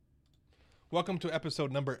Welcome to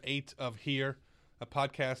episode number 8 of Here, a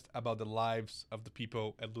podcast about the lives of the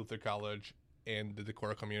people at Luther College and the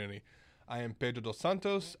Decorah community. I am Pedro Dos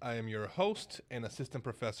Santos. I am your host and assistant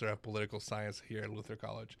professor of political science here at Luther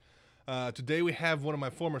College. Today we have one of my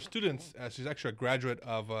former students. She's actually a graduate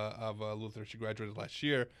of Luther. She graduated last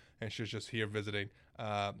year, and she was just here visiting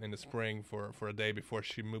in the spring for a day before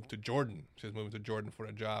she moved to Jordan. She's moving to Jordan for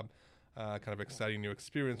a job. Kind of exciting new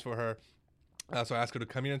experience for her. So I asked her to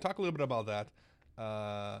come here and talk a little bit about that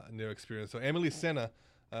new experience. So Emily Sena,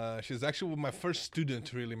 she's actually my first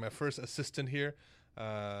student, really, my first assistant here.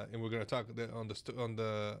 And we're going to talk on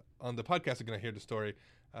the podcast. You're going to hear the story.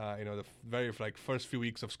 The very first few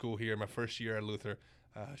weeks of school here, my first year at Luther.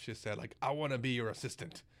 She said I want to be your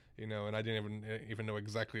assistant. And I didn't even know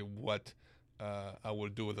exactly what I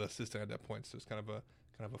would do with an assistant at that point. So it's kind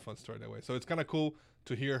of a fun story that way. So it's kind of cool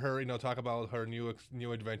to hear her, talk about her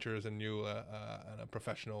new adventures and new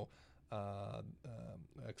professional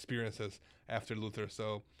experiences after Luther.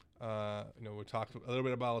 So we talked a little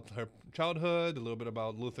bit about her childhood, a little bit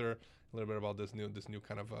about Luther, a little bit about this new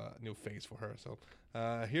kind of new phase for her. So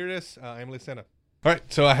here it is, Emily Sena. All right,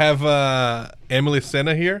 so I have Emily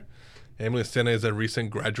Sena here. Emily Sena is a recent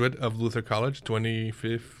graduate of Luther College,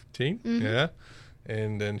 2015. Mm-hmm. Yeah.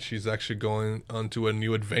 And then she's actually going on to a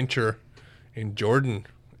new adventure in Jordan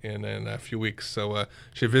in a few weeks. So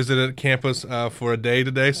she visited campus for a day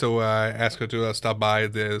today. So I asked her to stop by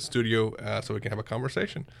the studio so we can have a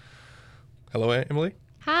conversation. Hello, Emily.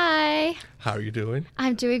 Hi. How are you doing?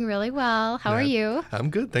 I'm doing really well. How are you?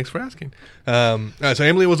 I'm good. Thanks for asking. So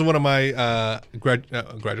Emily was one of my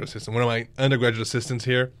graduate assistants, one of my undergraduate assistants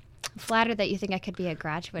here. I'm flattered that you think I could be a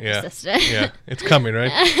graduate assistant. Yeah, it's coming,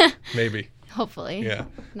 right? Maybe. Hopefully. Yeah.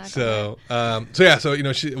 So I've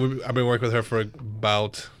been working with her for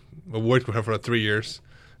worked with her for 3 years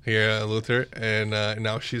here at Luther, and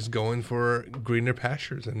now she's going for greener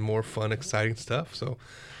pastures and more fun, exciting stuff. So,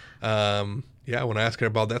 I want to ask her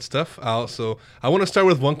about that stuff. I want to start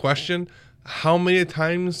with one question. How many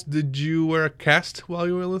times did you wear a cast while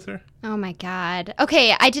you were at Luther? Oh, my God.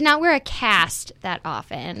 Okay, I did not wear a cast that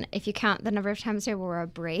often. If you count the number of times I wore a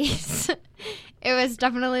brace, it was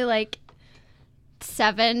definitely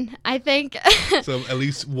 7, I think. So at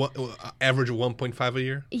least average 1.5 a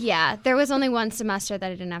year? Yeah. There was only one semester that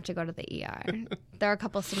I didn't have to go to the ER. There were a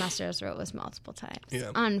couple semesters where it was multiple times,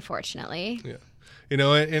 unfortunately. Yeah.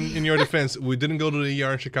 In your defense, we didn't go to the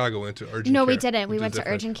ER in Chicago. We went to urgent care. No, we didn't. We went to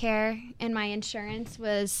urgent care, and my insurance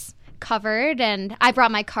was covered, and I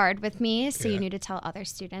brought my card with me, so you need to tell other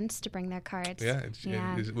students to bring their cards. Yeah,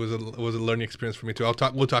 it was a learning experience for me too.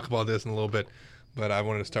 We'll talk about this in a little bit, but I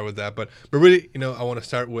wanted to start with that. But really, I want to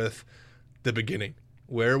start with the beginning.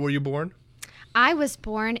 Where were you born? I was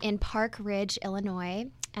born in Park Ridge, Illinois.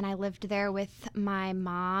 And I lived there with my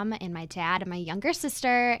mom and my dad and my younger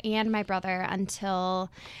sister and my brother until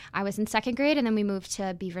I was in 2nd grade. And then we moved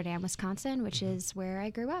to Beaver Dam, Wisconsin, which is where I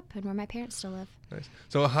grew up and where my parents still live. Nice.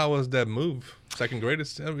 So how was that move? 2nd grade?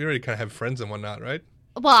 We already kind of have friends and whatnot, right?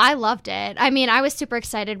 Well, I loved it. I mean, I was super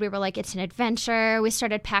excited. We were it's an adventure. We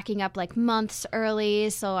started packing up months early.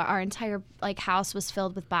 So our entire house was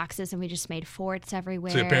filled with boxes and we just made forts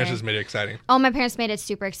everywhere. So your parents just made it exciting. Oh, my parents made it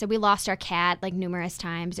super exciting. We lost our cat numerous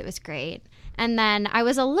times. It was great. And then I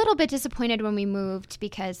was a little bit disappointed when we moved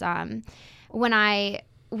because when I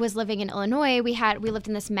was living in Illinois, we lived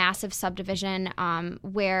in this massive subdivision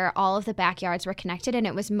where all of the backyards were connected, and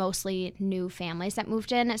it was mostly new families that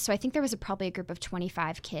moved in. So I think there was probably a group of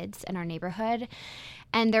 25 kids in our neighborhood,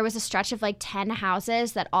 and there was a stretch of 10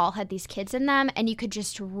 houses that all had these kids in them, and you could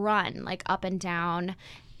just run up and down.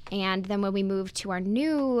 And then when we moved to our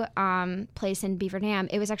new place in Beaver Dam,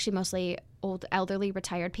 it was actually mostly old, elderly,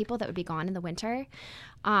 retired people that would be gone in the winter.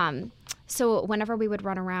 So whenever we would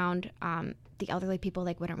run around, the elderly people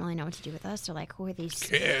wouldn't really know what to do with us. They're who are these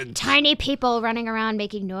kids? Tiny people running around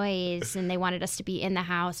making noise? And they wanted us to be in the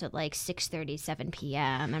house at 6:30, 7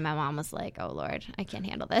 p.m. And my mom was like, "Oh Lord, I can't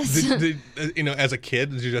handle this." As a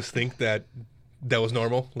kid, did you just think that was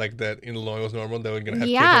normal? That Illinois was normal? They were going to have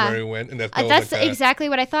kids everywhere we went? And that's exactly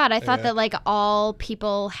what I thought. I thought that all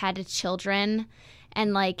people had children,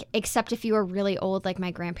 and except if you were really old like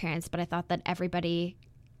my grandparents. But I thought that everybody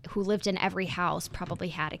who lived in every house probably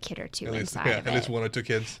had a kid or two inside of it. At least 1 or 2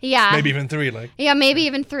 kids. Yeah. Maybe even 3, Yeah, maybe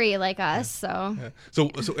even 3 like us, so. Yeah. So,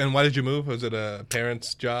 and why did you move? Was it a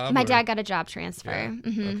parent's job? My dad got a job transfer. Yeah.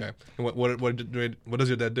 Mm-hmm. Okay. And what does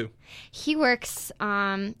your dad do? He works,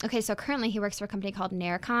 so currently he works for a company called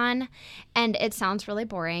Naricon, and it sounds really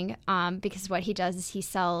boring because what he does is he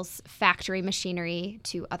sells factory machinery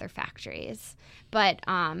to other factories. But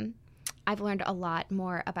I've learned a lot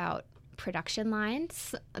more about production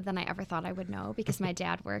lines than I ever thought I would know because my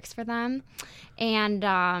dad works for them.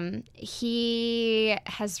 And he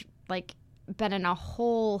has like been in a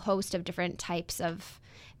whole host of different types of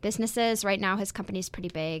businesses. Right now his company's pretty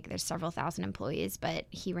big. There's several thousand employees, but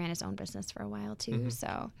he ran his own business for a while too.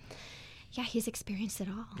 So yeah, he's experienced it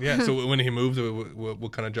all. Yeah. So when he moved,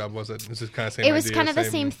 what kind of job was it? Is it kind of same? It was idea, kind of the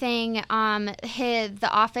same thing. The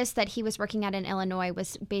office that he was working at in Illinois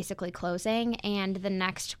was basically closing, and the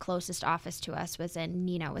next closest office to us was in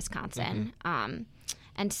Neenah, Wisconsin.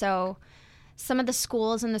 And so some of the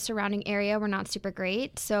schools in the surrounding area were not super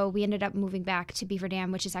great. So we ended up moving back to Beaver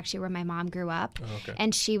Dam, which is actually where my mom grew up. Oh, okay.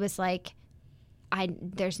 And she was like,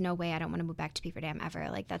 there's no way I don't want to move back to Beaver Dam ever.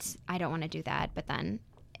 Like I don't want to do that. But then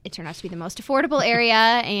it turned out to be the most affordable area,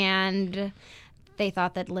 and they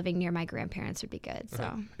thought that living near my grandparents would be good.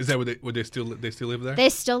 So is that would they still live there? They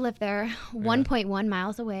still live there, 1.1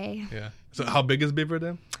 miles away. Yeah. So how big is Beaver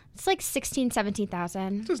Dam? It's like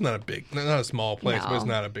 17,000. It's not a small place, No. but it's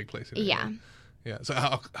not a big place either. Yeah. Yeah. So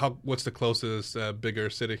what's the closest bigger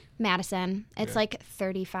city? Madison. It's like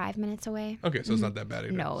 35 minutes away. Okay, so it's not that bad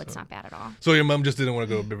either. No, it's not bad at all. So your mom just didn't want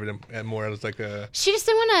to go to Beaver Dam anymore. It was like a... She just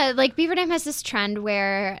didn't want to, like, Beaver Dam has this trend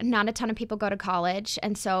where not a ton of people go to college,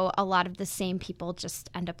 and so a lot of the same people just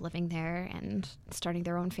end up living there and starting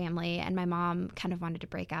their own family, and my mom kind of wanted to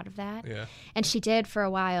break out of that. Yeah. And she did for a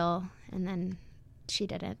while, and then she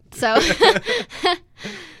didn't. So...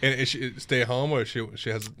 And is she stay home, or she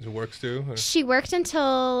works too? Or? She worked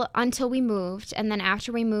until we moved, and then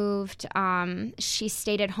after we moved, she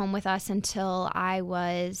stayed at home with us until I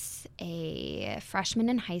was a freshman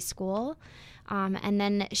in high school. And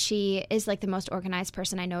then she is like the most organized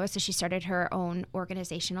person I know, so she started her own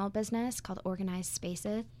organizational business called Organized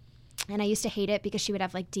Spaces. And I used to hate it because she would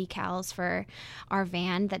have like decals for our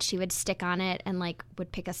van that she would stick on it and like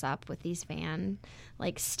would pick us up with these van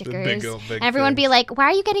like stickers. Big Everyone would be things. like, "Why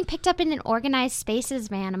are you getting picked up in an Organized Spaces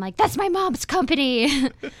van?" I'm like, "That's my mom's company."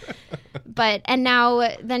 And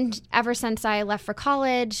now then ever since I left for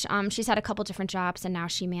college, she's had a couple different jobs, and now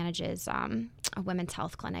she manages a women's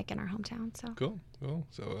health clinic in our hometown. So Cool.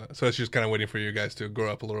 So she's kind of waiting for you guys to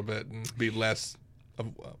grow up a little bit and be less of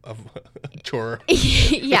a chore.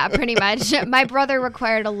 Yeah, pretty much. My brother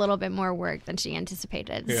required a little bit more work than she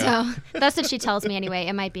anticipated. Yeah. So that's what she tells me anyway.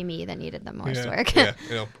 It might be me that needed the most work. Yeah,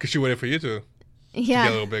 because she waited for you to get a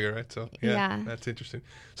little bigger, right? So Yeah. That's interesting.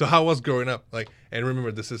 So how was growing up? Like, and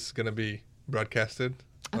remember, this is gonna be broadcasted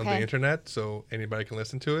on the internet, so anybody can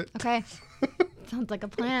listen to it. Okay. Sounds like a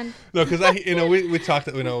plan. No, because we talked,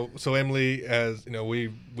 so Emily, as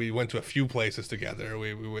we went to a few places together.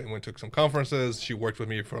 We went to some conferences. She worked with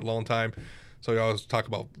me for a long time, so we always talk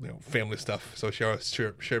about family stuff. So she always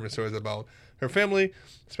shared me stories about her family,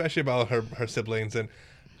 especially about her siblings. And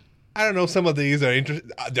I don't know, some of these are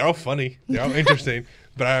interesting. They're all funny. They're all interesting,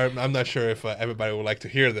 but I'm not sure if everybody would like to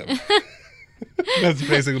hear them. That's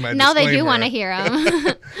basically my Now disclaimer. they do want to hear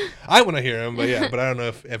them. I want to hear them, but I don't know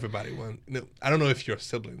if everybody I don't know if your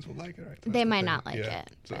siblings will like it. Right? They might not like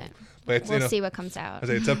it, but we'll see what comes out. I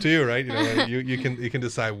say it's up to you, right? You can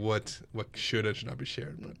decide what should and should not be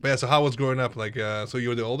shared. But yeah, so how was growing up? Like, so you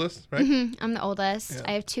were the oldest, right? Mm-hmm. I'm the oldest. Yeah.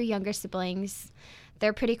 I have two younger siblings.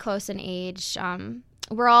 They're pretty close in age.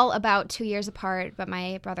 We're all about 2 years apart, but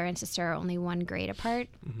my brother and sister are only 1 grade apart.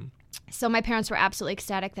 Mm-hmm. So my parents were absolutely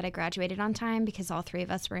ecstatic that I graduated on time because all 3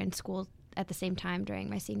 of us were in school at the same time during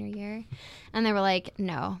my senior year. And they were like,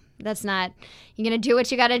 "No, that's not, you're going to do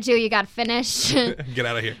what you got to do. You got to finish. Get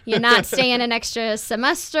out of here. You're not staying an extra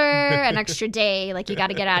semester, an extra day. Like, you got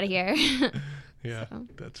to get out of here." Yeah,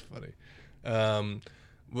 that's funny.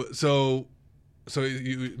 So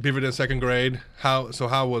you Beaver Dam 2nd grade. How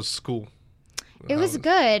was school? It was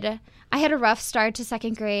good. I had a rough start to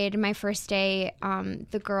 2nd grade. My first day,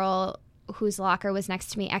 the girl whose locker was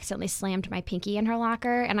next to me accidentally slammed my pinky in her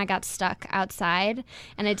locker, and I got stuck outside,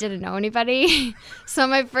 and I didn't know anybody. So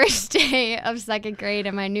my first day of 2nd grade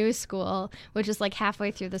in my new school, which was like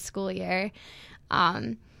halfway through the school year,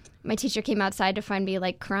 my teacher came outside to find me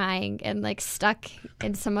like crying and like stuck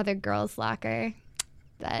in some other girl's locker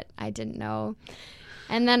that I didn't know.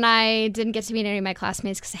 And then I didn't get to meet any of my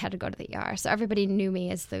classmates because I had to go to the ER. So everybody knew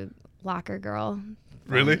me as the locker girl.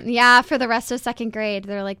 Really? Yeah, for the rest of 2nd grade.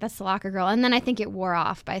 They're like, "That's the locker girl." And then I think it wore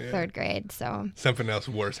off by 3rd grade. So something else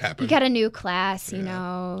worse happened. you got a new class, you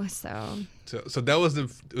know. So that was it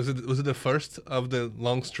the first of the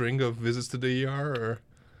long string of visits to the ER, or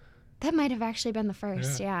that might have actually been the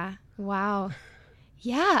first. Yeah. Wow.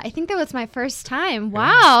 Yeah, I think that was my first time.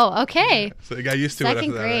 Wow. Okay. Yeah. So you got used to 2nd it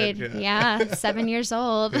after grade. that, right? Yeah. 7 years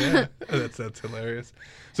old. Yeah, that's hilarious.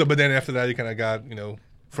 So, but then after that, you kind of got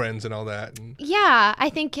friends and all that. And... Yeah, I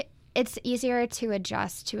think it's easier to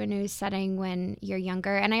adjust to a new setting when you're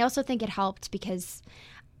younger. And I also think it helped because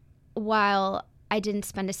while I didn't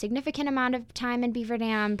spend a significant amount of time in Beaver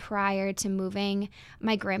Dam prior to moving,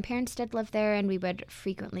 my grandparents did live there, and we would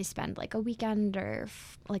frequently spend like a weekend or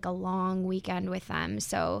like a long weekend with them.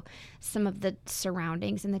 So some of the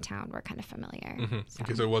surroundings in the town were kind of familiar. Mm-hmm. So.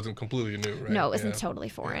 Okay, so it wasn't completely new, right? No, it wasn't totally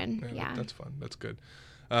foreign. Yeah. That's fun. That's good.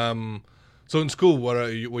 So in school, were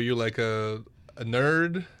you like a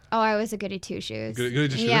nerd? Oh, I was a goody two-shoes. Goody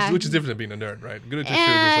two-shoes, Yeah. which is different than being a nerd, right? Goody two-shoes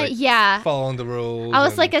is like yeah. following the rules. I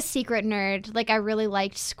was like a secret nerd. Like I really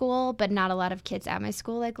liked school, but not a lot of kids at my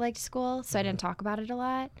school liked school, so I didn't talk about it a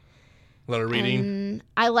lot. A lot of reading. And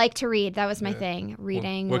I like to read. That was my thing.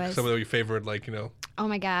 Reading what was some of your favorite, oh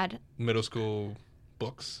my God, middle school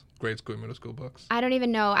books, grade school, middle school books? I don't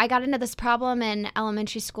even know. I got into this problem in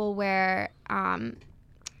elementary school where I'm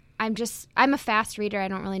a fast reader. I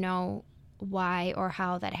don't really know why or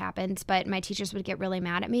how that happens, but my teachers would get really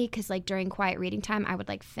mad at me because like during quiet reading time I would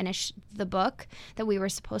like finish the book that we were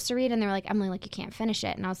supposed to read, and they were like, Emily, like you can't finish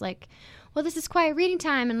it. And I was like, well, this is quiet reading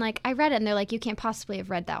time, and like I read it, and they're like, you can't possibly have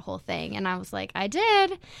read that whole thing. And I was like, I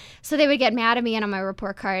did. So they would get mad at me, and on my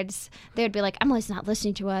report cards they would be like, Emily's not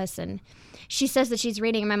listening to us, and she says that she's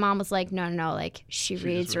reading, and my mom was like, no, like she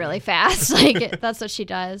reads really fast. Like that's what she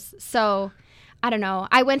does. So I don't know.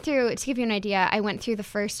 To give you an idea, I went through the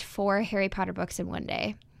first 4 Harry Potter books in one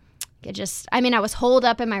day. I was holed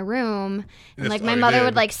up in my room, and like my mother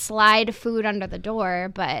would like slide food under the door,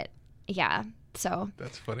 but yeah, so.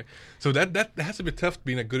 That's funny. So that has to be tough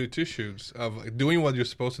being a goody two-shoes of like, doing what you're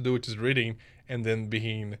supposed to do, which is reading, and then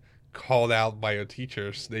being called out by your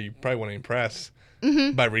teachers that you probably want to impress.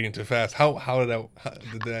 Mm-hmm. By reading too fast. How did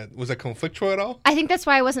that was that conflictual at all? I think that's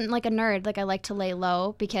why I wasn't like a nerd. Like I like to lay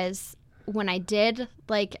low because when I did,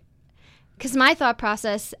 because my thought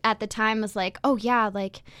process at the time was like, oh yeah,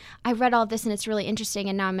 like I read all this and it's really interesting,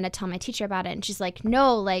 and now I'm going to tell my teacher about it. And she's like,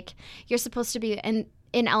 no, like you're supposed to be in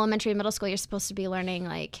elementary and middle school, you're supposed to be learning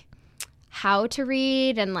like how to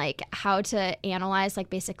read and like how to analyze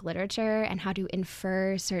like basic literature and how to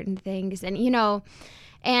infer certain things, and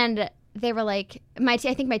and they were like, I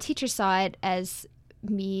think my teacher saw it as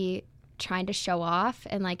me trying to show off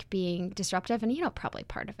and like being disruptive, and probably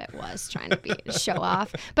part of it was trying to show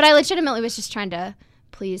off, but I legitimately was just trying to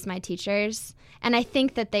please my teachers, and I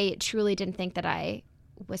think that they truly didn't think that I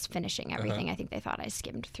was finishing everything. I think they thought I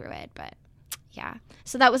skimmed through it, but yeah,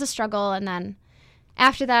 so that was a struggle. And then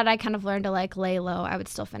after that I kind of learned to like lay low. I would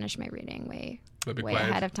still finish my reading way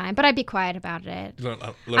ahead of time, but I'd be quiet about it.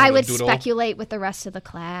 I would speculate with the rest of the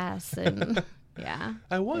class, and yeah.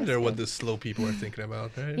 I wonder what the slow people are thinking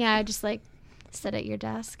about, right? Yeah, I just like sit at your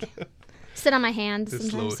desk. Sit on my hand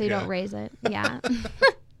sometimes so you don't raise it. Yeah.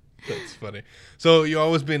 That's funny. So you've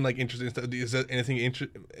always been like interested in stuff. Is there anything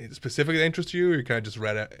specific that interests you, or you kind of just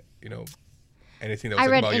read anything that was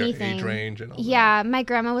about anything. Your age range and all that? My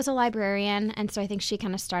grandma was a librarian, and so I think she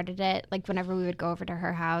kind of started it. Like whenever we would go over to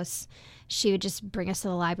her house, she would just bring us to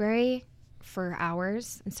the library for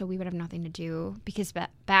hours, and so we would have nothing to do because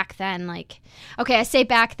back then, I say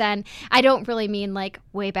back then, I don't really mean like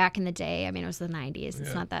way back in the day. I mean, it was the 90s.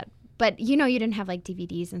 It's not that, but you didn't have like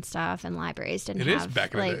DVDs and stuff, and libraries didn't have. It is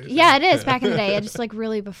back in the day. Yeah, it is back in the day. It's just like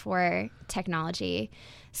really before technology,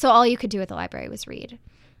 so all you could do at the library was read,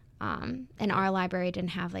 and our library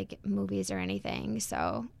didn't have like movies or anything,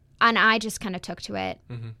 so. And I just kind of took to it.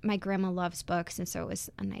 Mm-hmm. My grandma loves books, and so it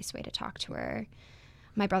was a nice way to talk to her.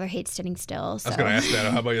 My brother hates sitting still. So. I was going to ask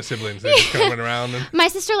that. How about your siblings? They just kind of run around? My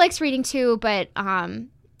sister likes reading too, but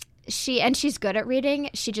she's good at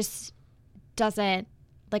reading. She just doesn't,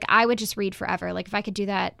 like I would just read forever. Like if I could do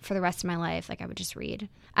that for the rest of my life, like I would just read.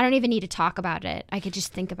 I don't even need to talk about it. I could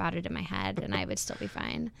just think about it in my head and I would still be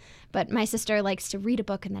fine. But my sister likes to read a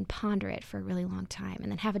book and then ponder it for a really long time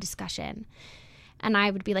and then have a discussion. And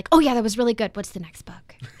I would be like, oh, yeah, that was really good. What's the next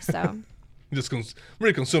book? So just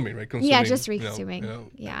really consuming, right? Just consuming.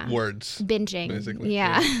 Words. Binging. Basically.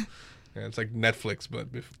 Yeah. Yeah, it's like Netflix, but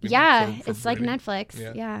it's like Netflix.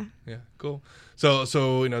 Yeah. Yeah. Cool. So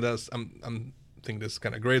that's I'm thinking this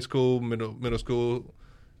kind of grade school, middle school,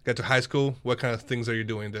 get to high school. What kind of things are you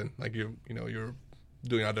doing then? Like you're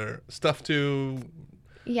doing other stuff too.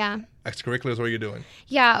 Yeah. Extracurriculars, what are you doing?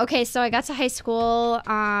 Yeah, okay, so I got to high school.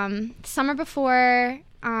 Summer before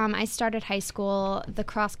I started high school, the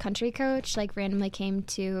cross-country coach, randomly came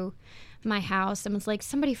to my house and was like,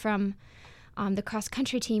 somebody from the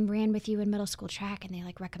cross-country team ran with you in middle school track, and they,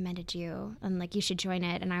 recommended you, and, you should join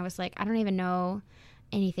it. And I was like, I don't even know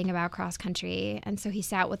anything about cross-country. And so he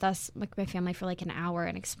sat with us, my family, for, an hour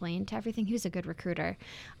and explained everything. He was a good recruiter.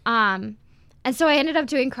 And so I ended up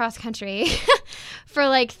doing cross country for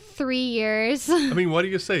like 3 years. I mean, what do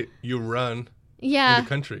you say? You run in the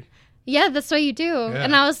country. Yeah, that's what you do. Yeah.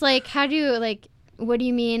 And I was like, how do you, like, what do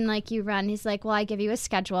you mean, like, you run? He's like, well, I give you a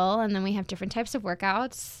schedule, and then we have different types of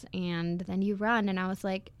workouts, and then you run. And I was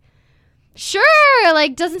like, sure.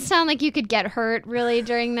 Like, doesn't sound like you could get hurt really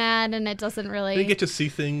during that, and it doesn't really. You get to see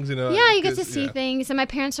things, you know. Yeah, you get to see things. And my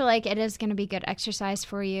parents are like, it is going to be good exercise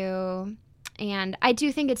for you. And I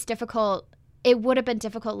do think it's difficult. It would have been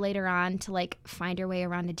difficult later on to, like, find your way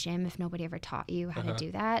around a gym if nobody ever taught you how to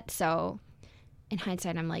do that. So in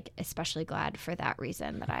hindsight, I'm, like, especially glad for that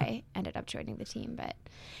reason that I ended up joining the team. But,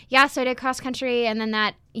 yeah, so I did cross country, and then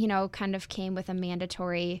that, you know, kind of came with a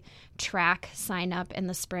mandatory track sign up in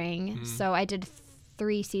the spring. So I did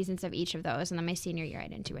 3 seasons of each of those, and then my senior year I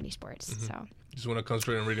didn't do any sports. So Just want to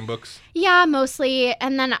concentrate on reading books? yeah, mostly.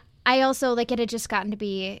 And then I also, like, it had just gotten to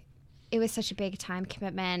be, it was such a big time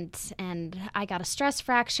commitment, and I got a stress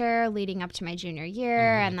fracture leading up to my junior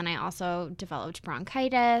year, and then I also developed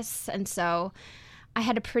bronchitis, and so I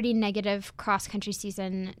had a pretty negative cross-country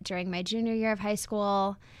season during my junior year of high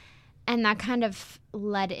school, and that kind of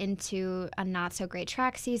led into a not-so-great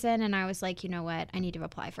track season, and I was like, you know what, I need to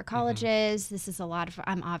apply for colleges. This is a lot of,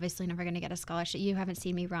 I'm obviously never going to get a scholarship. You haven't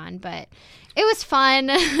seen me run, but it was fun.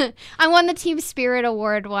 I won the Team Spirit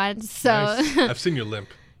Award once, so. Nice. I've seen your limp.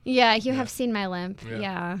 Yeah, you have seen my limp.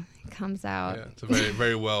 Yeah, it comes out. Yeah, it's a very,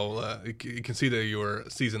 very well, you can see that you're a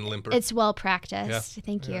seasoned limper. It's well practiced. Yeah.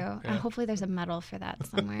 Thank you. Yeah. Hopefully there's a medal for that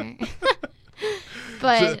somewhere.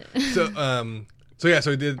 But so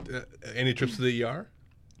you did any trips to the ER?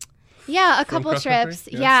 yeah, a From couple cross-country? trips.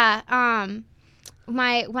 Yeah.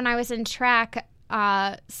 When I was in track,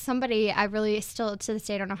 somebody, I really still to this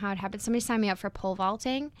day don't know how it happened. Somebody signed me up for pole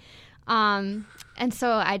vaulting. And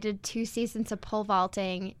so I did 2 seasons of pole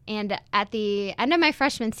vaulting, and at the end of my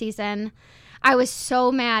freshman season, I was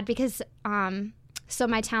so mad because so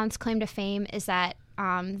my town's claim to fame is that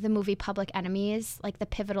the movie Public Enemies, like the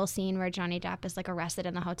pivotal scene where Johnny Depp is like arrested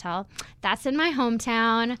in the hotel, that's in my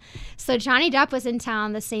hometown. So Johnny Depp was in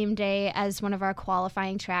town the same day as one of our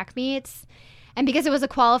qualifying track meets. And because it was a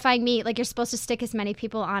qualifying meet, like, you're supposed to stick as many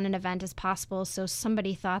people on an event as possible. So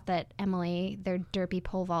somebody thought that Emily, their derpy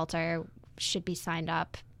pole vaulter, should be signed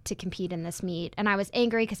up to compete in this meet. And I was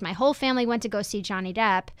angry because my whole family went to go see Johnny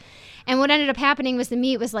Depp. And what ended up happening was the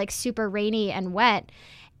meet was, like, super rainy and wet.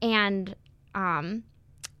 And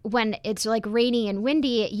when it's, like, rainy and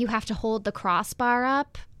windy, you have to hold the crossbar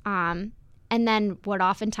up. And then what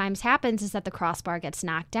oftentimes happens is that the crossbar gets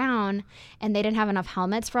knocked down, and they didn't have enough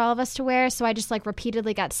helmets for all of us to wear. So I just, like,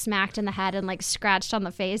 repeatedly got smacked in the head and, like, scratched on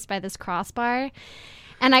the face by this crossbar.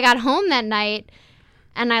 And I got home that night,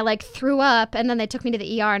 and I, like, threw up, and then they took me to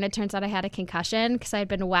the ER, and it turns out I had a concussion because I had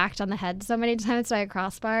been whacked on the head so many times by a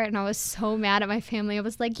crossbar. And I was so mad at my family. I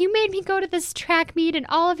was like, you made me go to this track meet, and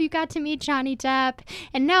all of you got to meet Johnny Depp,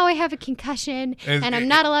 and now I have a concussion, and I'm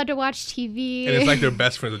not allowed to watch TV. And it's like they're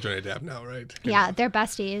best friends with Johnny Depp now, right? Yeah, they're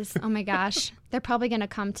besties. Oh my gosh. They're probably going to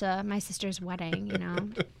come to my sister's wedding, you know.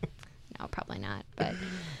 No, probably not, but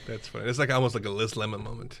that's funny. It's like almost like a Liz Lemon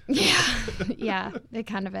moment. Yeah, it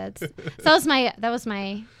kind of is. So that was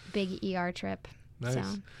my big ER trip.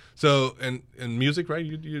 Nice. So and music, right?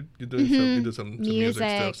 You do some music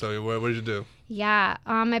stuff. So what did you do? Yeah,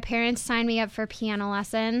 my parents signed me up for piano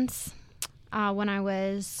lessons when I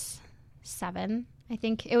was 7. I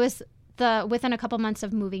think it was within a couple months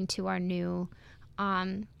of moving to our new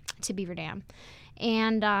to Beaver Dam.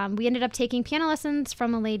 And we ended up taking piano lessons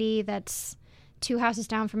from a lady that's 2 houses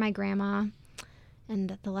down from my grandma.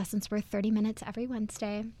 And the lessons were 30 minutes every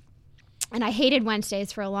Wednesday. And I hated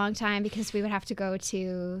Wednesdays for a long time because we would have to go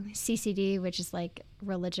to CCD, which is like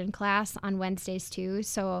religion class, on Wednesdays too.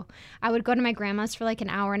 So I would go to my grandma's for like an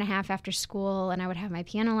hour and a half after school, and I would have my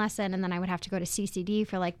piano lesson, and then I would have to go to CCD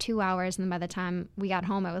for like 2 hours. And then by the time we got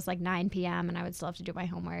home, it was like 9 p.m. and I would still have to do my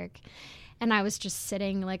homework. And I was just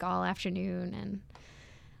sitting like all afternoon, and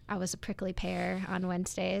I was a prickly pear on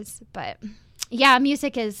Wednesdays. But yeah,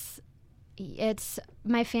 music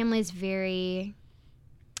my family's very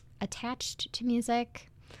attached to music.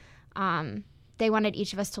 They wanted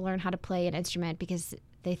each of us to learn how to play an instrument because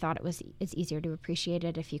they thought it's easier to appreciate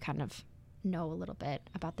it if you kind of know a little bit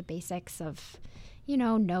about the basics of, you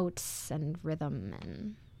know, notes and rhythm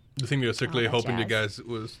and. You think they're secretly hoping jazz. you guys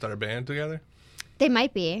would start a band together? They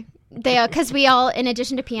might be. Because we all, in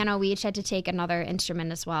addition to piano, we each had to take another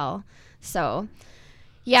instrument as well. So,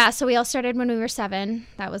 yeah. So we all started when we were 7.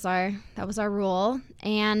 That was our rule.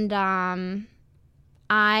 And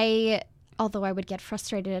I although I would get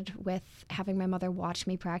frustrated with having my mother watch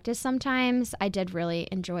me practice sometimes, I did really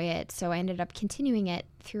enjoy it. So I ended up continuing it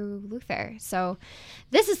through Luther. So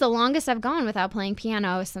this is the longest I've gone without playing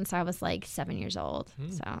piano since I was like 7 years old.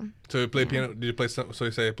 So you played piano. Did you play some? So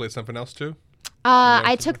you say you played something else too?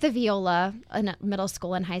 I took the viola in middle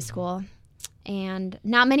school and high school. And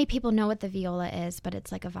not many people know what the viola is, but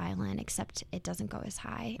it's like a violin, except it doesn't go as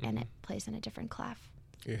high and it plays in a different clef.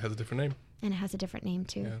 It has a different name. And it has a different name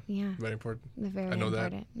too. Yeah. Very important. Very I know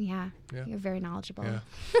important. that. Yeah. Yeah. You're very knowledgeable. Yeah.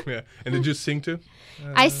 Yeah. And did you sing too?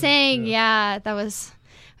 I sang, yeah.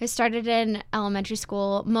 I started in elementary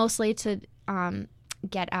school mostly to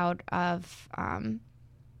get out of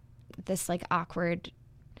this like awkward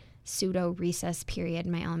pseudo recess period.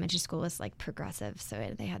 My elementary school was like progressive,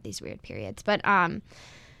 so they had these weird periods. But I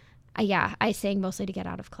sang mostly to get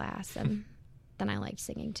out of class, and then I liked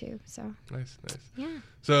singing too. So nice. yeah.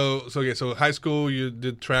 So high school you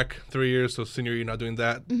did track 3 years. So senior you're not doing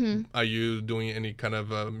that. Mm-hmm. Are you doing any kind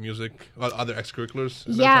of music or other extracurriculars? At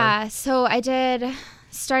that Yeah. time? So I did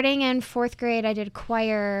starting in 4th grade. I did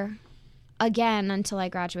choir again until I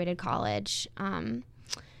graduated college,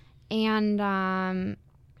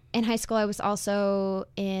 in high school, I was also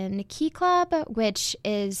in Key Club, which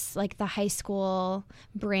is like the high school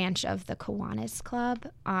branch of the Kiwanis Club.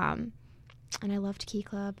 And I loved Key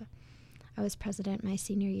Club. I was president my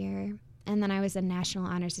senior year. And then I was in National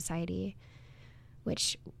Honor Society,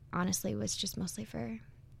 which honestly was just mostly for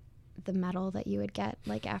the medal that you would get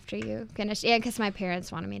like after you finished. Yeah, because my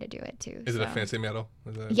parents wanted me to do it too. Is it a fancy medal?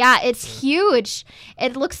 Yeah, it's huge.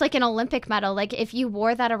 It looks like an Olympic medal. Like if you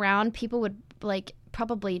wore that around, people would like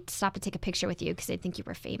probably stop to take a picture with you because they'd think you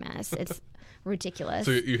were famous. It's ridiculous.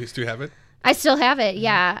 So you still have it? I still have it.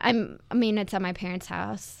 Yeah. It's at my parents'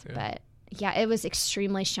 house, but yeah, it was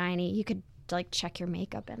extremely shiny. You could like check your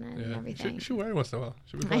makeup in it and everything. You should wear it once in a while.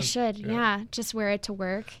 Should be fun. I should. Yeah. Just wear it to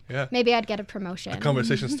work. Yeah. Maybe I'd get a promotion. A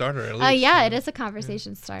conversation starter at least. Yeah, it is a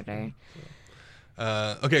conversation starter.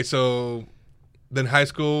 Okay, so then high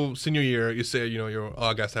school, senior year, you say,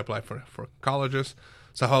 I got to apply for colleges.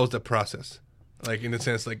 So how was the process? Like, in the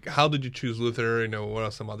sense, like, how did you choose Luther? What are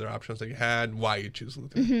some other options that you had? Why you choose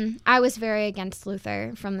Luther? Mm-hmm. I was very against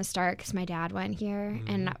Luther from the start because my dad went here. Mm-hmm.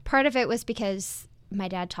 And part of it was because my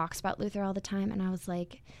dad talks about Luther all the time. And I was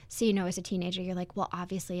like, as a teenager, you're like, well,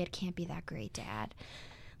 obviously it can't be that great, Dad.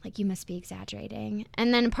 Like, you must be exaggerating.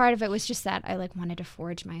 And then part of it was just that I, like, wanted to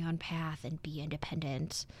forge my own path and be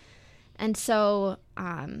independent. And so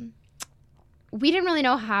we didn't really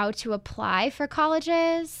know how to apply for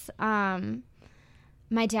colleges.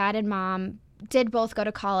 My dad and mom did both go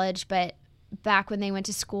to college, but back when they went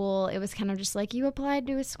to school, it was kind of just like you applied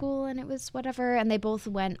to a school and it was whatever. And they both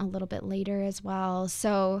went a little bit later as well.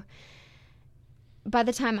 So by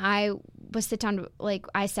the time I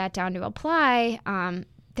sat down to apply,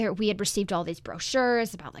 we had received all these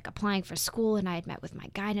brochures about like applying for school, and I had met with my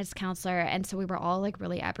guidance counselor. And so we were all like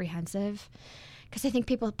really apprehensive because I think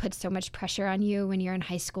people put so much pressure on you when you're in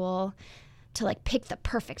high school to like pick the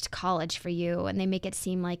perfect college for you, and they make it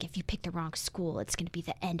seem like if you pick the wrong school, it's going to be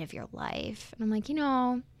the end of your life. And I'm like,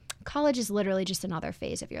 college is literally just another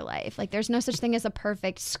phase of your life. Like, there's no such thing as a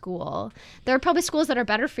perfect school. There are probably schools that are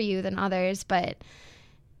better for you than others, but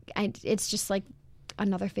it's just like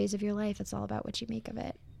another phase of your life. It's all about what you make of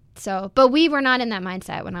it. So, but we were not in that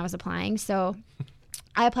mindset when I was applying. So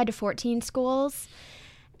I applied to 14 schools,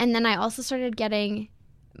 and then I also started getting,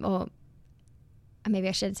 maybe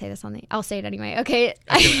I shouldn't say this I'll say it anyway. Okay.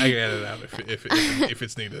 I can edit it out if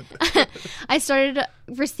it's needed. I started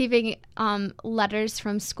receiving letters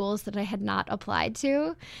from schools that I had not applied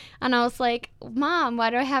to. And I was like, Mom,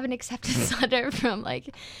 why do I have an acceptance letter from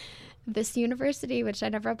like this university, which I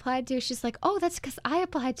never applied to? She's like, oh, that's because I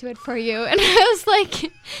applied to it for you. And I was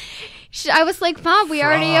like, Mom, we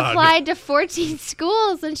already applied to 14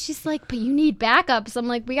 schools. And she's like, but you need backups. I'm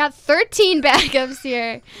like, we got 13 backups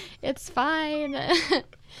here. It's fine.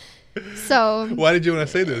 So why did you want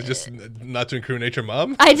to say this? Just not to incriminate your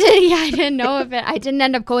mom? I did. Yeah, I didn't know of it. I didn't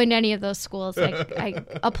end up going to any of those schools. I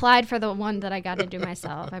applied for the one that I got to do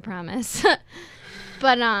myself, I promise.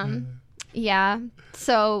 But yeah.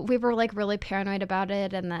 So we were like really paranoid about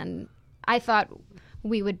it. And then I thought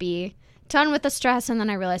we would be done with the stress, and then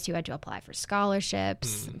I realized you had to apply for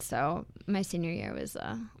scholarships. And so my senior year was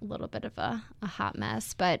a little bit of a hot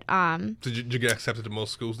mess. But did you get accepted to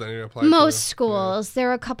most schools that you applied to? Schools. Yeah. There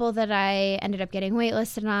were a couple that I ended up getting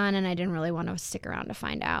waitlisted on, and I didn't really want to stick around to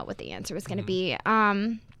find out what the answer was going to be.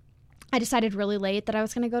 I decided really late that I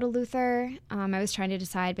was going to go to Luther. I was trying to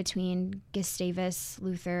decide between Gustavus,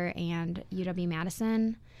 Luther, and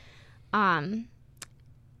UW-Madison.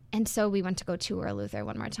 And so we went to go tour Luther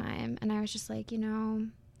one more time. And I was just like,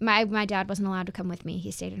 my dad wasn't allowed to come with me.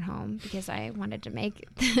 He stayed at home because I wanted to make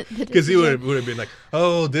the Because he would have been like,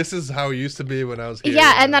 oh, this is how it used to be when I was here.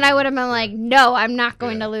 Yeah, and then I would have been like, no, I'm not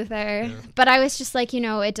going to Luther. Yeah. But I was just like,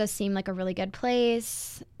 it does seem like a really good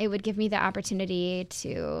place. It would give me the opportunity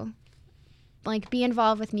to like be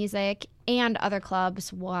involved with music and other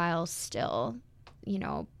clubs while still,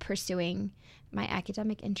 pursuing my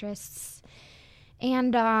academic interests.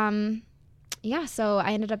 And so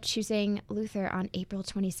I ended up choosing Luther on April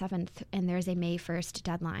 27th, and there's a May 1st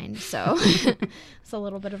deadline. So it's a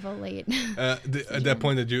little bit of a late. At that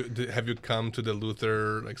point, have you come to the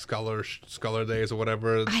Luther like scholar days or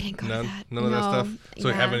whatever? I didn't go to that. None of that stuff. So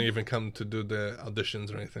you haven't even come to do the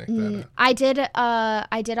auditions or anything like that.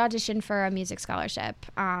 I did audition for a music scholarship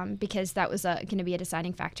because that was going to be a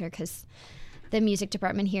deciding factor because the music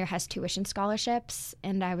department here has tuition scholarships,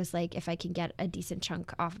 and I was like, if I can get a decent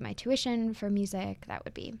chunk off of my tuition for music,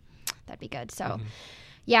 that'd be good. So,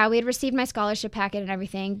 we had received my scholarship packet and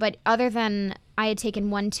everything, but other than I had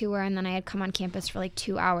taken one tour and then I had come on campus for like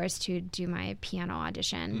 2 hours to do my piano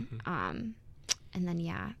audition. And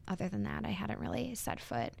then, other than that, I hadn't really set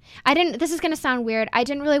foot. This is going to sound weird. I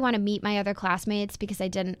didn't really want to meet my other classmates because I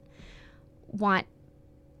didn't want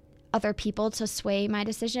other people to sway my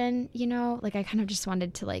decision, like I kind of just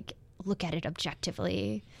wanted to like look at it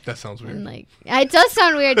objectively. That sounds weird. And it does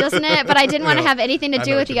sound weird, doesn't it? But I didn't want to have anything to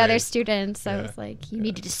do with the other students. So I was like, you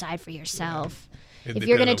need to decide for yourself. Yeah. If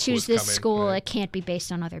you're going to choose this school, it can't be based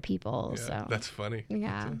on other people. Yeah, so that's funny.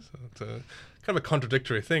 Yeah. It's a kind of a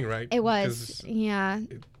contradictory thing, right? It was. Yeah.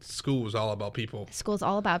 School was all about people. School's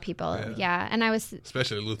all about people. Yeah. And I was.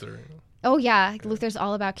 Especially Luther. Oh, yeah. Luther's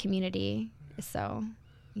all about community. So.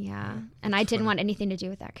 Yeah, and I didn't want anything to do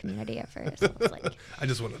with that community at first. So I was like, I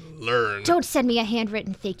just want to learn. Don't send me a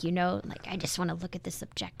handwritten thank you note. Like, I just want to look at this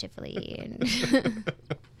objectively. And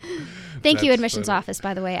thank you, admissions office,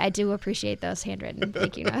 by the way. I do appreciate those handwritten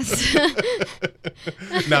thank you notes.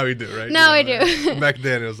 Now we do, right? Now we do. Back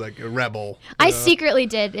then, it was like a rebel. I secretly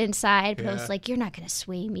did inside, but I was like, you're not going to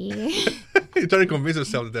sway me. You tried to convince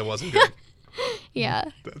yourself that wasn't good. Yeah.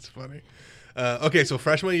 That's funny. Okay, so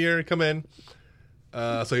freshman year, come in.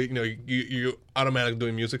 So you automatically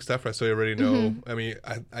doing music stuff, right? So you already know. I mean,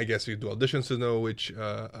 I guess you do auditions to know which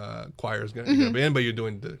choir is gonna be in, but you're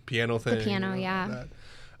doing the piano thing. The piano, yeah.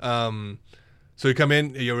 So you come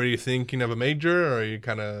in, are you already thinking of a major, or are you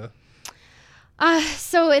kind of?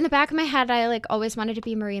 So in the back of my head, I like always wanted to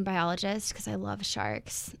be a marine biologist because I love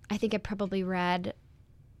sharks. I think I probably read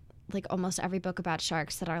like almost every book about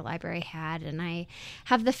sharks that our library had, and I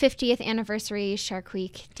have the 50th anniversary Shark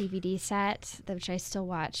Week DVD set, which I still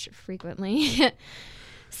watch frequently.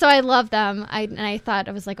 So I love them. I thought,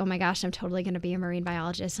 I was like, oh my gosh, I'm totally going to be a marine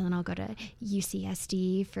biologist, and then I'll go to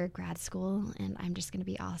UCSD for grad school, and I'm just going to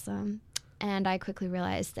be awesome. And I quickly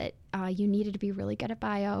realized that you needed to be really good at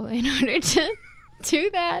bio in order to do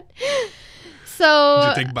that. So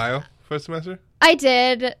did you take bio first semester? I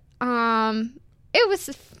did. It was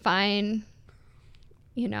fine.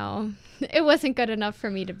 It wasn't good enough for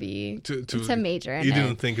me to be to major in it. You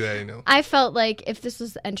didn't think that, I felt like if this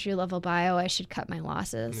was entry level bio, I should cut my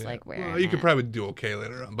losses. Like where? Well, you could probably do okay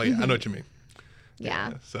later on, but I know what you mean.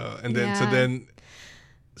 Yeah. So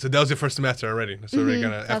that was your first semester already. So already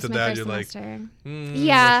kind of after that, you're like, what should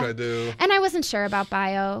I do? And I wasn't sure about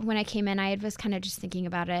bio when I came in. I was kind of just thinking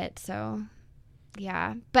about it. So.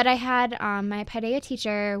 Yeah, but I had my Paideia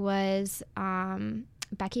teacher was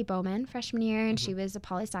Becky Bowman freshman year, and she was a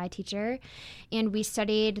poli-sci teacher, and we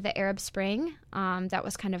studied the Arab Spring. That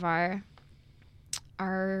was kind of our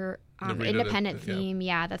independent theme.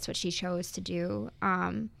 Yeah, that's what she chose to do.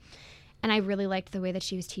 And I really liked the way that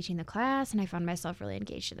she was teaching the class, and I found myself really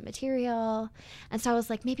engaged in the material. And so I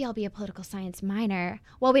was like, maybe I'll be a political science minor.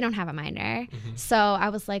 Well, we don't have a minor. So I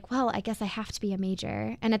was like, well, I guess I have to be a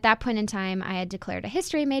major. And at that point in time, I had declared a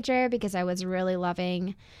history major because I was really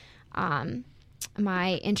loving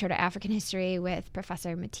my intro to African history with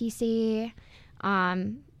Professor Matisse.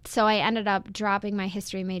 So I ended up dropping my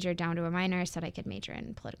history major down to a minor so that I could major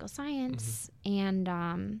in political science. And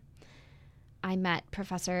I met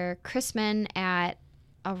Professor Chrisman at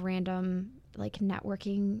a random like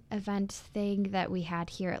networking event thing that we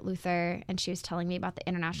had here at Luther, and she was telling me about the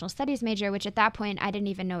international studies major, which at that point I didn't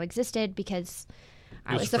even know existed because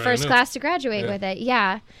I was the first class to graduate with it.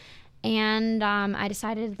 Yeah. And I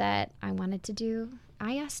decided that I wanted to do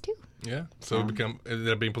IS too. Yeah. So it ended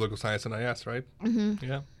up being political science and IS, right?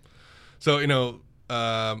 Yeah. So,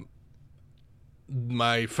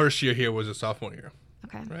 my first year here was a sophomore year.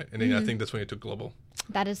 Okay. Right. And then I think that's when you took global.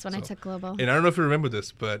 That is when I So- took global. And I don't know if you remember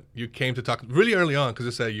this, but you came to talk really early on because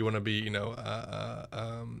you said you want to be, you want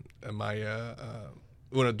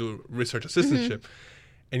to do research assistantship.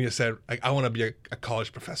 And you said, I want to be a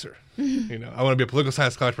college professor. I want to be a political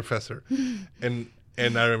science college professor. And I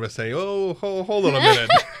remember saying, oh, hold on a minute.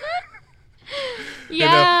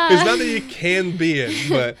 Yeah. It's not that you can be it,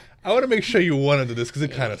 but I want to make sure you want to do this because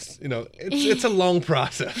it kind of, it's a long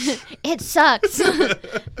process. It sucks.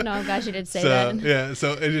 No, gosh, you did say that. Yeah,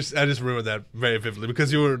 so I just remember that very vividly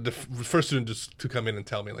because you were the first student just to come in and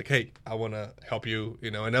tell me like, hey, I want to help you,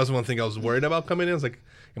 and that was one thing I was worried about coming in. I was like,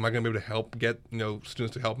 am I going to be able to help get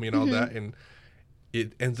students to help me and all that? And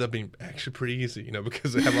it ends up being actually pretty easy,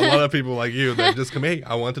 because I have a lot of people like you that just come, hey,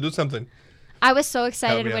 I want to do something. I was so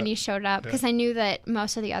excited me when out. you showed up because I knew that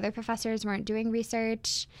most of the other professors weren't doing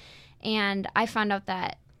research. And I found out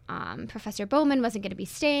that Professor Bowman wasn't going to be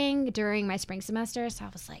staying during my spring semester. So I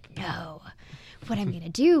was like, no, what I'm going to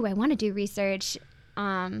do? I want to do research.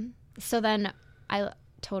 So then I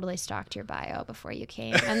totally stalked your bio before you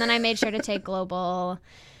came. And then I made sure to take global.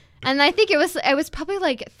 And I think it was probably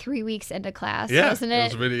like 3 weeks into class, wasn't it? It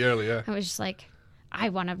was really early, yeah. I was just like, I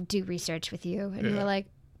want to do research with you. And you Yeah. were like,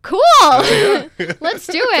 cool, let's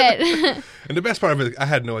do it. And the best part of it, I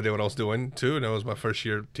had no idea what I was doing, too. And it was my first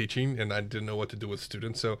year teaching, and I didn't know what to do with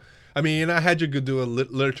students. So, I mean, I had you go do a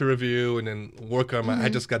literature review and then work on my, I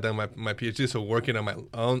just got done my PhD, so working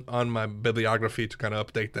on my bibliography to kind of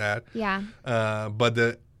update that. Yeah. But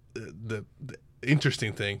the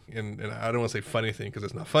interesting thing, and I don't want to say funny thing because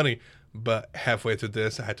it's not funny, but halfway through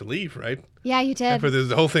this, I had to leave, right? Yeah, you did. For this,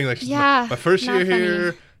 the whole thing, like Yeah, my first not year funny.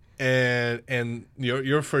 here, and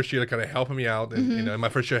your first year kind of helping me out, and my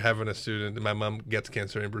first year having a student, and my mom gets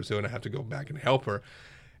cancer in Brazil, and I have to go back and help her.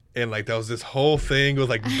 And like there was this whole thing with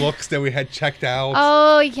like books that we had checked out.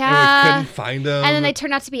 Oh, And we yeah. couldn't find them. And then they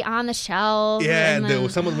turned out to be on the shelf. Yeah, and there then-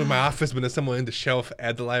 was someone in my office, but then someone in the shelf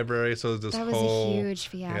at the library. So it was this That was whole a huge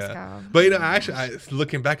fiasco. Yeah. But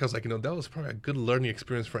looking back, I was like, that was probably a good learning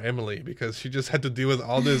experience for Emily because she just had to deal with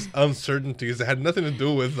all these uncertainties that had nothing to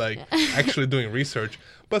do with like actually doing research,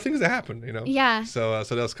 but things that happen, Yeah. So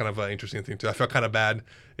that was kind of an interesting thing too. I felt kind of bad,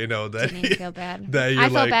 that Didn't even feel bad. that you're I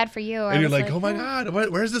felt like- bad for you. I and you're was like, oh my God,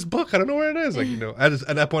 where's this book? I don't know where it is. Like,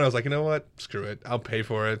 at that point, I was like, you know what? Screw it. I'll pay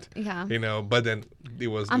for it. Yeah. But then it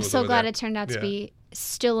was. I'm it was so over glad there. it turned out to Yeah. be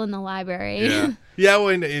still in the library. Yeah. Yeah. Well,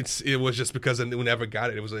 and it was just because we never got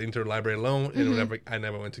it. It was an interlibrary loan, and I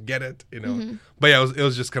never went to get it. But yeah, it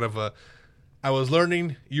was just kind of I was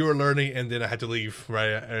learning, you were learning, and then I had to leave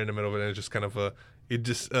right in the middle of it. And it just kind of it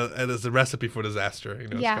is a recipe for disaster.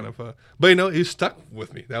 It's Yeah. kind of but it stuck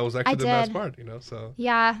with me. That was actually the best did. part. So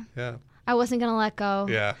Yeah. yeah. I wasn't going to let go.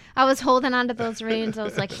 Yeah. I was holding on to those reins. I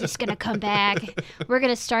was like, he's going to come back. We're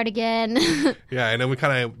going to start again. Yeah, and then we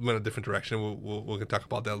kind of went a different direction. We'll talk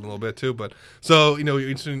about that a little bit too. But so you're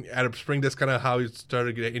interested in Arab Spring. That's kind of how you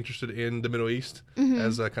started getting interested in the Middle East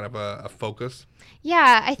as a kind of a focus.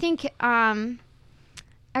 Yeah, I think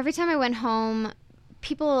every time I went home,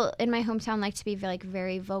 people in my hometown like to be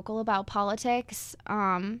very vocal about politics.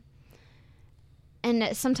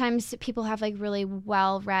 And sometimes people have really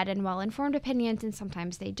well-read and well-informed opinions, and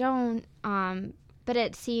sometimes they don't. But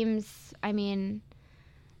it seems, 9/11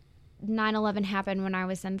 happened when I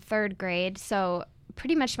was in 3rd grade, so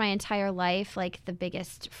pretty much my entire life, the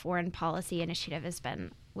biggest foreign policy initiative has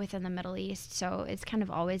been within the Middle East. So it's kind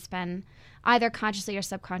of always been either consciously or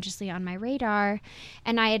subconsciously on my radar.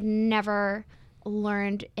 And I had never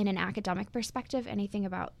learned in an academic perspective anything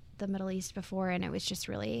about the Middle East before, and it was just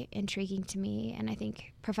really intriguing to me. And I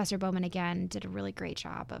think Professor Bowman, again, did a really great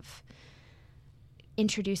job of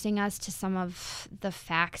introducing us to some of the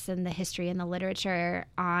facts and the history and the literature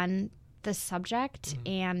on the subject,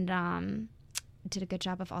 and did a good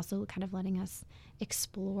job of also kind of letting us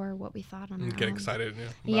explore what we thought on our Get own. excited.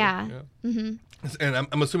 Yeah. Mm-hmm. And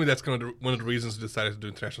I'm assuming that's kind of one of the reasons you decided to do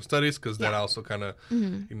international studies, because that also kind of,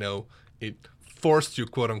 it forced you,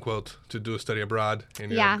 quote unquote, to do a study abroad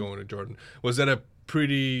and you're going to Jordan. Was that a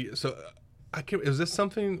pretty was this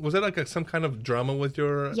something? Was that some kind of drama with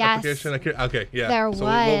your Yes. application? Okay, yeah. There so was.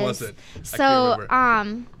 what was it? So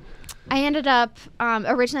I ended up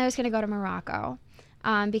originally I was going to go to Morocco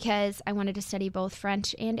because I wanted to study both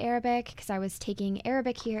French and Arabic, because I was taking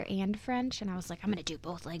Arabic here and French, and I was like, I'm going to do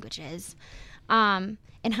both languages.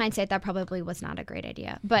 In hindsight, that probably was not a great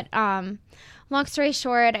idea. But long story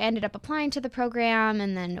short, I ended up applying to the program,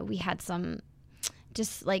 and then we had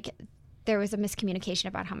there was a miscommunication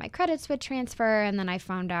about how my credits would transfer, and then I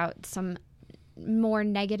found out some more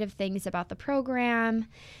negative things about the program.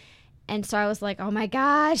 And so I was like, oh my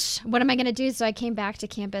gosh, what am I going to do? So I came back to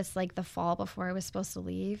campus like the fall before I was supposed to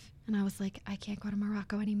leave. And I was like, I can't go to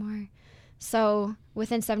Morocco anymore. So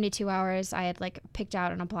within 72 hours, I had like picked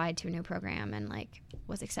out and applied to a new program and like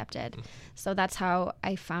was accepted. So that's how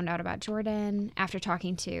I found out about Jordan, after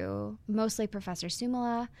talking to mostly Professor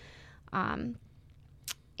Sumala.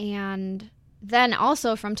 And then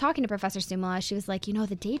also from talking to Professor Sumala, she was like, you know,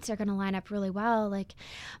 the dates are going to line up really well. Like,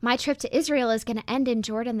 my trip to Israel is going to end in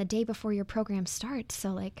Jordan the day before your program starts.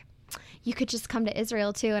 So, like, you could just come to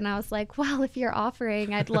Israel, too. And I was like, well, if you're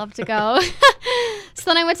offering, I'd love to go. So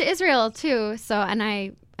then I went to Israel, too. So, and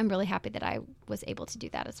I'm really happy that I was able to do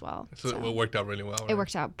that as well. So it worked out really well, right? It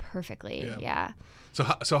worked out perfectly, yeah.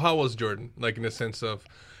 So how was Jordan? Like, in the sense of,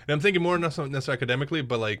 and I'm thinking more not necessarily academically,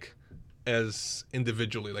 but, like, as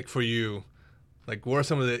individually, like, for you, like, what are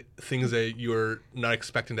some of the things that you're not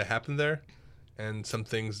expecting to happen there? And some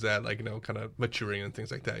things that, like, you know, kind of maturing and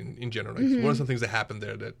things like that in general. Like, what are some things that happened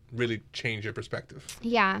there that really changed your perspective?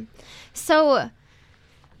 Yeah. So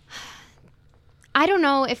I don't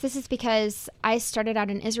know if this is because I started out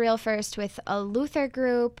in Israel first with a Luther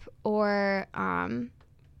group, or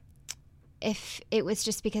if it was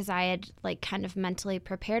just because I had like kind of mentally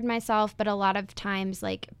prepared myself. But a lot of times,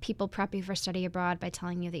 like, people prep you for study abroad by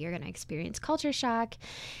telling you that you're going to experience culture shock.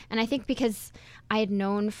 And I think because I had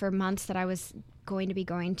known for months that I was going to be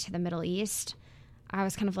going to the Middle East, I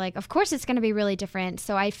was kind of like, of course it's going to be really different.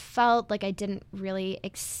 So I felt like I didn't really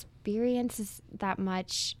experience that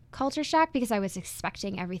much culture shock because I was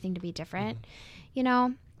expecting everything to be different, you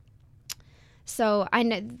know? So I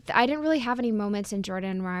didn't really have any moments in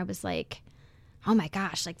Jordan where I was like, oh my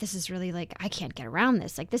gosh, like, this is really, like, I can't get around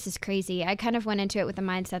this. Like, this is crazy. I kind of went into it with a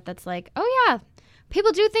mindset that's like, oh yeah,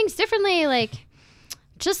 people do things differently. Like,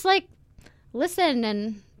 just like listen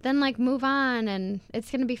and then like move on, and it's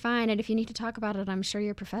going to be fine. And if you need to talk about it, I'm sure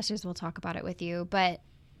your professors will talk about it with you. But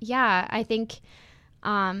yeah, I think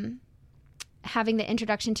having the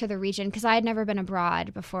introduction to the region, because I had never been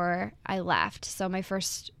abroad before I left. So my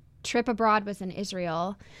first trip abroad was in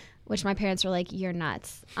Israel, which my parents were like, you're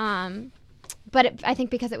nuts. But I think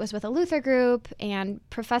because it was with a Luther group, and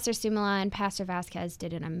Professor Sumala and Pastor Vasquez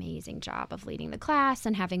did an amazing job of leading the class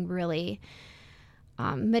and having really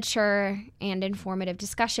mature and informative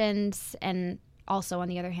discussions, and also, on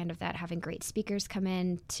the other hand of that, having great speakers come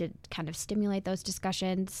in to kind of stimulate those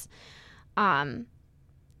discussions.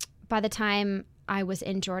 By the time I was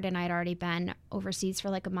in Jordan, I had already been overseas for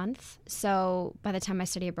like a month. So by the time my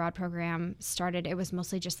study abroad program started, it was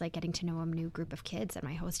mostly just like getting to know a new group of kids at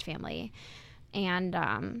my host family. And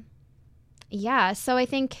so I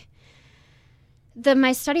think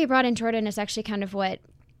my study abroad in Jordan is actually kind of what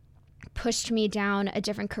pushed me down a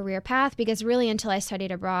different career path, because really until I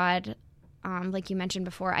studied abroad, like you mentioned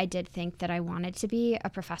before, I did think that I wanted to be a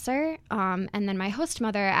professor. And then my host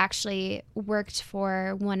mother actually worked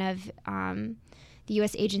for one of the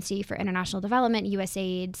U.S. Agency for International Development,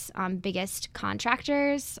 USAID's biggest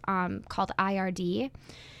contractors, called IRD.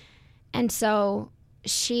 And so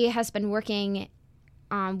she has been working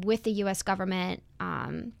with the U.S. government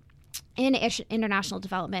in international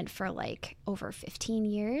development for like over 15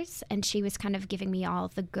 years. And she was kind of giving me all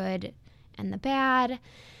the good and the bad.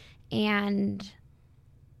 And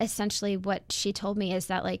essentially what she told me is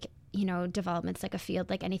that, like, you know, development's like a field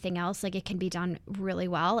like anything else. Like, it can be done really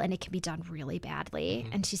well and it can be done really badly.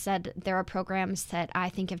 And she said there are programs that I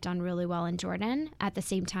think have done really well in Jordan. At the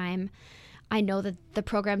same time, I know that the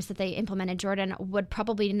programs that they implement in Jordan would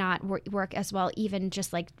probably not work as well even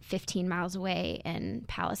just like 15 miles away in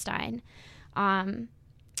Palestine.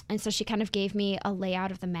 And so she kind of gave me a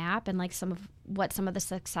layout of the map and like some of the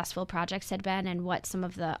successful projects had been and what some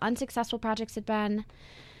of the unsuccessful projects had been,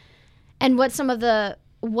 and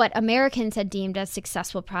what Americans had deemed as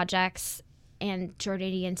successful projects and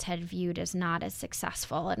Jordanians had viewed as not as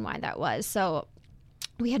successful, and why that was. So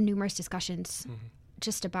we had numerous discussions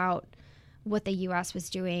just about what the U.S. was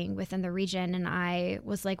doing within the region. And I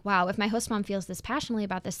was like, wow, if my host mom feels this passionately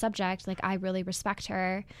about this subject, like, I really respect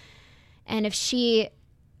her. And if she,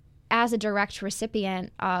 as a direct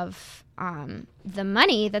recipient of the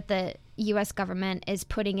money that the U.S. government is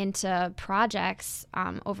putting into projects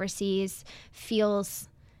overseas, feels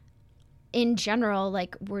in general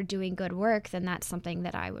like we're doing good work, then that's something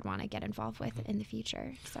that I would want to get involved with in the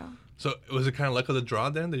future. So was it kind of luck of the draw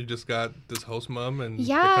then that you just got this host mom, and it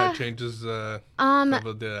yeah, kind of changes some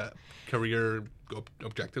of the career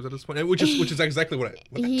objectives at this point, which is exactly what I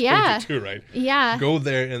told you too, right? Yeah. Go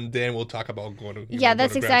there and then we'll talk about going to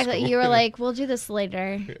that's exactly. You were like, we'll do this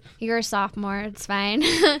later. Yeah. You're a sophomore, it's fine.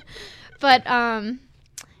 But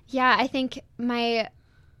I think my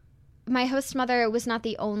my host mother was not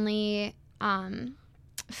the only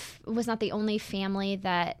family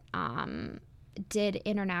that did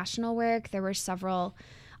international work. There were several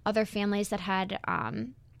other families that had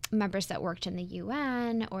members that worked in the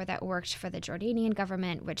UN or that worked for the Jordanian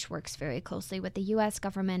government, which works very closely with the U.S.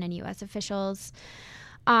 government and U.S. officials.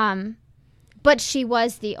 But she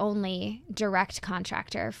was the only direct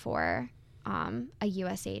contractor for a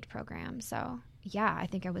USAID program. So, yeah, I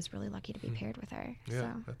think I was really lucky to be paired with her. Yeah, so,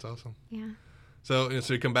 that's awesome. Yeah. So,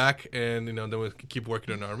 so you come back and, then we keep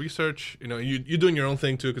working on our research. You're doing your own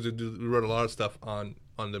thing, too, because we wrote a lot of stuff on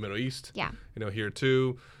the Middle East. Yeah. Here,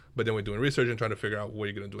 too. But then we're doing research and trying to figure out what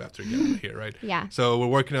you're going to do after you get out of here, right? Yeah. So we're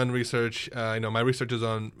working on research. My research is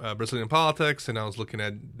on Brazilian politics, and I was looking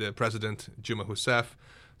at the president, Dilma Rousseff.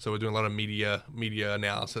 So we're doing a lot of media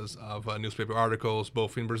analysis of newspaper articles,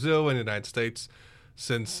 both in Brazil and the United States.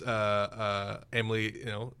 Since Emily,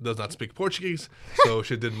 does not speak Portuguese, so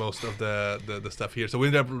she did most of the stuff here. So we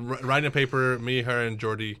ended up writing a paper, me, her, and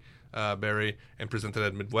Jordy Berry, and presented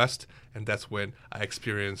at Midwest, and that's when I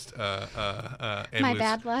experienced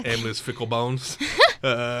Emily's fickle bones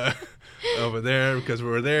over there, because we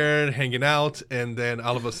were there hanging out, and then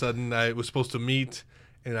all of a sudden I was supposed to meet,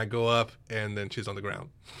 and I go up, and then she's on the ground.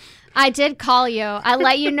 I did call you. I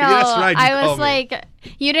let you know. That's right, I was like,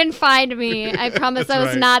 you didn't find me. I promise I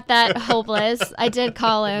was not that hopeless. I did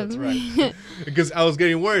call him. That's right. Because I was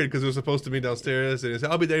getting worried because we were supposed to meet downstairs, and he said,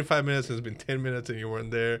 I'll be there in 5 minutes, and it's been 10 minutes, and you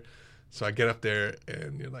weren't there. So I get up there,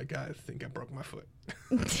 and you're like, I think I broke my foot.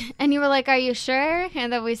 And you were like, are you sure?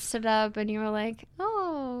 And then we stood up, and you were like,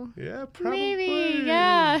 oh. Yeah, probably. Maybe,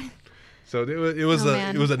 yeah. So it was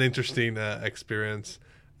an interesting experience.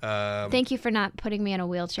 Thank you for not putting me in a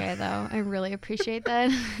wheelchair, though. I really appreciate that.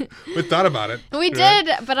 We thought about it. We did,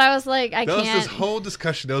 but I was like, I can't. There was this whole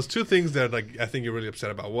discussion. There was two things that I think you're really upset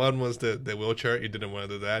about. One was the wheelchair. You didn't want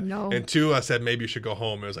to do that. No. And two, I said maybe you should go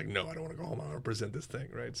home. And I was like, no, I don't want to go home. I want to present this thing,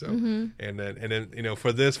 right? So and then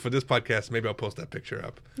for this podcast, maybe I'll post that picture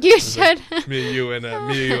up. You should. Like me, you,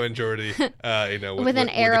 and Jordy. With an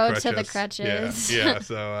arrow to the crutches. Yeah.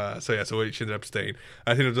 So we ended up staying.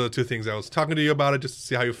 I think those are the two things I was talking to you about it just to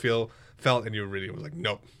see how you felt, and you really was like,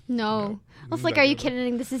 nope. No. I was like, are you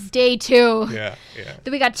kidding? This is day 2. Yeah. Then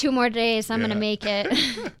we got 2 more days. I'm going to make it.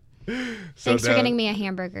 Thanks for getting me a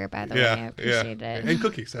hamburger, by the way. I appreciate it. And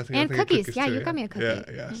cookies. I think cookies. Yeah, too, you got me a cookie.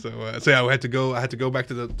 Yeah. So I had to go back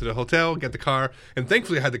to the hotel, get the car, and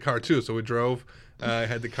thankfully I had the car too. So we drove. I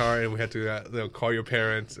had the car, and we had to call your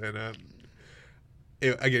parents, and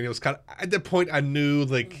it was kind of, at that point I knew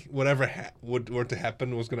like whatever were to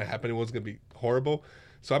happen was going to happen. It wasn't going to be horrible.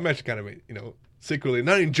 So I'm actually kind of secretly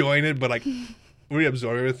not enjoying it, but like really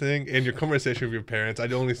absorb everything. And your conversation with your parents, I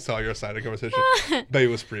only saw your side of the conversation, but it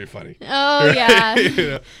was pretty funny. Oh, right? Yeah.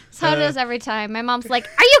 That's how it is every time. My mom's like,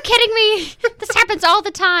 are you kidding me? This happens all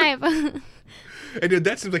the time. And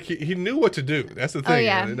that seems like he knew what to do. That's the thing. Oh,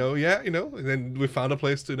 yeah. And then we found a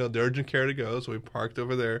place to, the urgent care to go. So we parked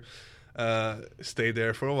over there, stayed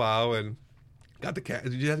there for a while, and got the cast.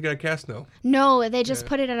 Did you have to get a cast? No, they just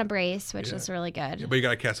put it in a brace, which is really good. Yeah, but you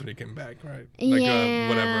got a cast when you came back, right? Like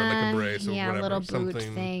a brace or whatever. Yeah, a little boot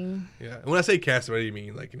something. thing. Yeah. And when I say cast, what do you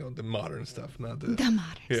mean? Like, the modern stuff, not the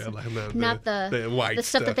modern stuff. Like not the white the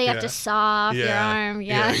stuff that they have to saw off your arm.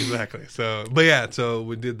 Yeah, exactly. So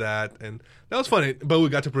we did that, and that was funny. But we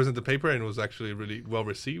got to present the paper, and it was actually really well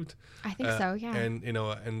received. I think so, yeah. And,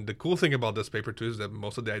 and the cool thing about this paper, too, is that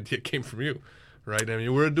most of the idea came from you, right? I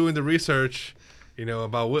mean, we were doing the research,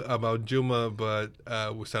 about Dilma, but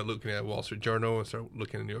we started looking at Wall Street Journal and started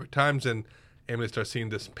looking at New York Times, and Emily started seeing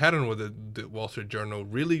this pattern with the Wall Street Journal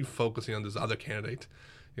really focusing on this other candidate,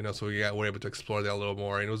 so we're able to explore that a little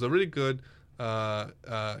more, and it was a really good,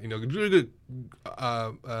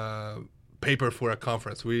 paper for a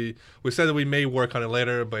conference. We said that we may work on it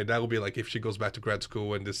later, but that will be like if she goes back to grad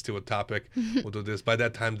school and this is still a topic, we'll do this. By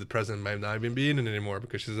that time, the president might not even be in it anymore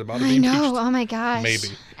because she's about to be impeached. Oh my gosh. Maybe.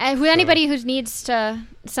 Anybody who needs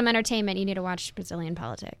some entertainment, you need to watch Brazilian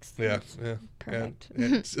politics. Yeah. Perfect.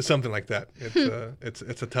 Yeah, it's something like that. It's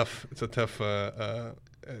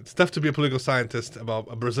tough to be a political scientist about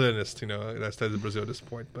a Brazilianist, that studies Brazil at this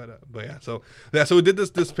point. But yeah, so we did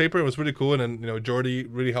this paper. It was really cool, and then Jordy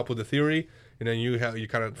really helped with the theory, and then you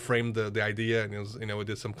kind of framed the idea, and it was, we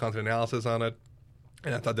did some content analysis on it,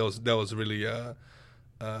 and I thought that was really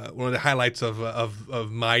one of the highlights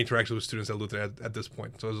of my interaction with students at Luther at this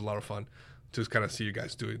point. So it was a lot of fun to kind of see you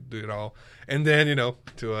guys do it all, and then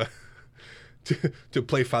to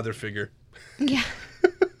play father figure. Yeah.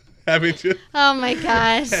 having to Oh my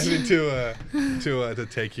gosh. having to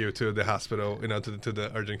take you to the hospital, to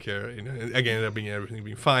the urgent care. Again, ended up everything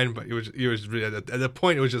being fine, but it was really at that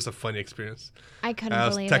point it was just a funny experience. I couldn't I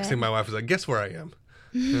was believe texting it. my wife, I was like, "Guess where I am?"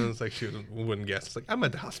 And it was like she wouldn't guess. It's like, I'm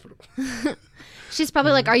at the hospital. She's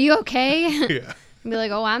probably like, "Are you okay?" Yeah. I'd be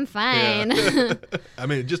like, "Oh, I'm fine." Yeah. I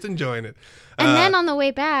mean, just enjoying it. And then on the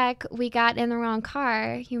way back, we got in the wrong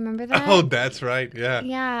car. You remember that? Oh, that's right. Yeah.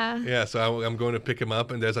 Yeah. Yeah. So I'm going to pick him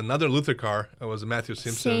up, and there's another Luther car. It was a Matthew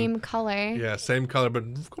Simpson. Same color. Yeah, same color, but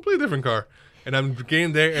completely different car. And I'm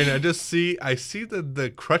getting there, and I see that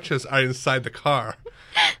the crutches are inside the car.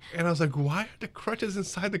 And I was like, why are the crutches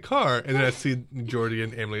inside the car? And then I see Jordy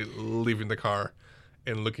and Emily leaving the car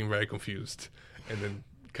and looking very confused, and then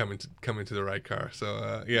coming to the right car.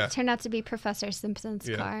 So, yeah. Turned out to be Professor Simpson's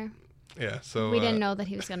Yeah. car. Yeah, so... We didn't know that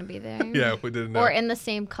he was going to be there. Yeah, we didn't know. Or in the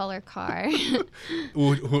same color car.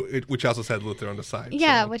 Which also said Luther on the side.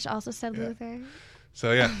 Yeah, so. which also said Luther.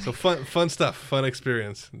 So yeah, so fun stuff, fun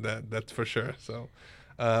experience. That's for sure. So,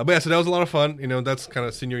 but yeah, so that was a lot of fun. That's kind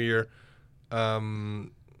of senior year. So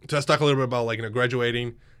let's talk a little bit about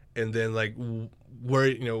graduating, and then where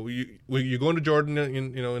you're going to Jordan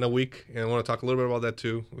in a week, and I want to talk a little bit about that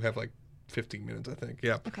too. We have 15 minutes, I think.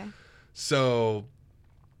 Yeah. Okay. So,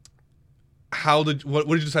 what did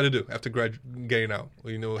you decide to do after getting out?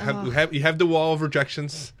 You have the wall of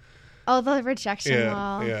rejections. Oh, the rejection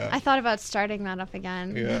wall. Yeah. I thought about starting that up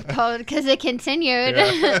again. Yeah. Because it continued.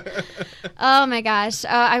 Yeah. Oh, my gosh.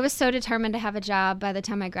 I was so determined to have a job by the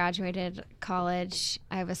time I graduated college.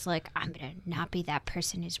 I was like, I'm going to not be that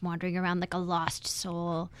person who's wandering around like a lost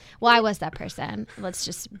soul. Well, I was that person. Let's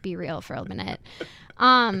just be real for a minute.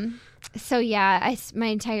 So, yeah, my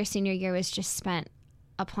entire senior year was just spent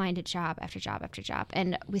applying to job after job after job,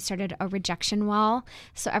 and we started a rejection wall.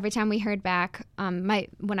 So every time we heard back,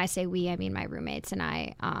 when I say we, I mean my roommates and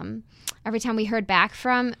I, every time we heard back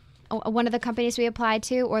from one of the companies we applied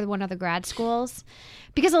to or one of the grad schools,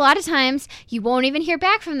 because a lot of times you won't even hear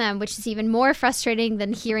back from them, which is even more frustrating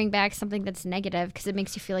than hearing back something that's negative, because it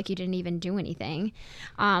makes you feel like you didn't even do anything.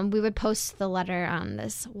 We would post the letter on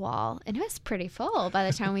this wall, and it was pretty full by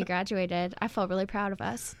the time we graduated. I felt really proud of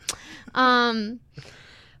us.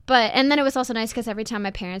 And then it was also nice because every time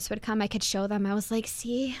my parents would come, I could show them. I was like,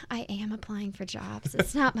 see, I am applying for jobs.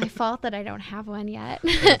 It's not my fault that I don't have one yet.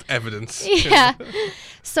 That's evidence. Yeah.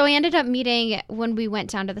 So I ended up meeting when we went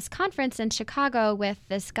down to this conference in Chicago with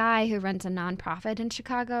this guy who runs a nonprofit in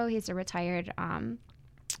Chicago. He's a retired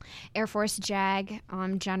Air Force JAG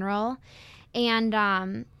general.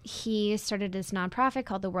 And he started this nonprofit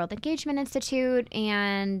called the World Engagement Institute,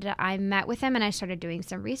 and I met with him and I started doing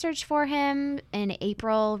some research for him in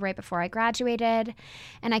April, right before I graduated.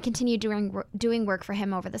 And I continued doing work for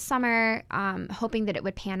him over the summer, hoping that it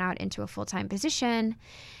would pan out into a full-time position.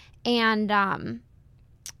 And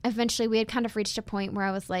eventually we had kind of reached a point where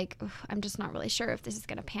I was like, I'm just not really sure if this is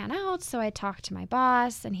going to pan out. So I talked to my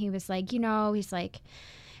boss, and he was like, he's like,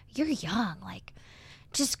 you're young,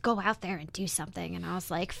 just go out there and do something. And I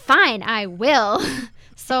was like, fine, I will.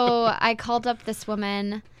 So I called up this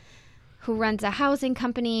woman who runs a housing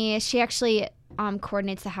company. She actually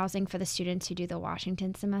coordinates the housing for the students who do the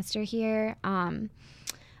Washington semester here. I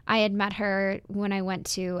had met her when I went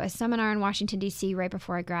to a seminar in Washington, D.C. right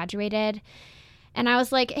before I graduated. And I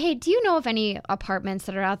was like, hey, do you know of any apartments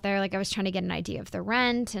that are out there? I was trying to get an idea of the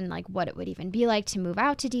rent and what it would even be like to move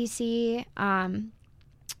out to D.C.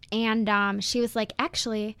 And she was like,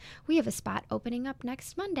 actually, we have a spot opening up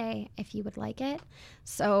next Monday if you would like it.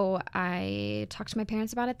 So I talked to my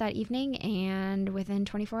parents about it that evening, and within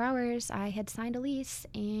 24 hours, I had signed a lease.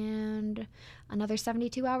 And another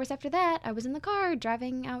 72 hours after that, I was in the car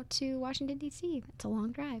driving out to Washington, D.C. It's a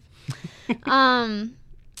long drive.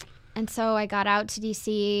 And so I got out to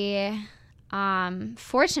D.C.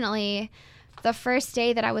 Fortunately, the first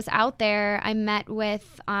day that I was out there, I met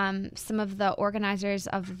with some of the organizers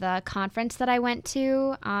of the conference that I went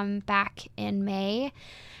to back in May.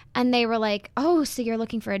 And they were like, oh, so you're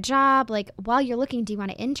looking for a job? While you're looking, do you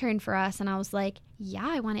want to intern for us? And I was like, yeah,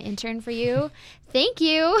 I want to intern for you. Thank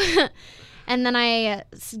you. And then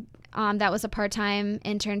that was a part-time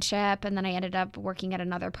internship. And then I ended up working at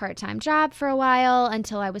another part-time job for a while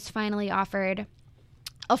until I was finally offered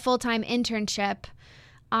a full-time internship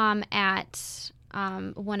at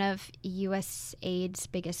one of USAID's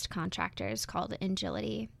biggest contractors called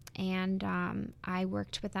Engility. And I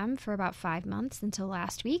worked with them for about 5 months until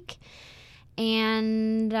last week.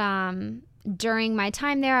 And during my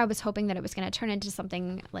time there, I was hoping that it was going to turn into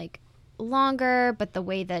something longer, but the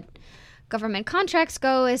way that government contracts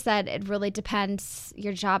go is that it really depends.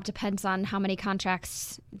 Your job depends on how many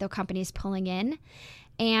contracts the company's pulling in.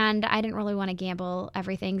 And I didn't really want to gamble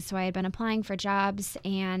everything, so I had been applying for jobs,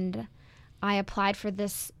 and I applied for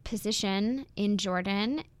this position in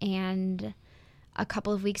Jordan, and a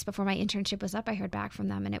couple of weeks before my internship was up, I heard back from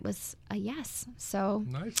them, and it was a yes. So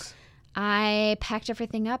Nice. I packed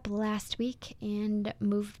everything up last week and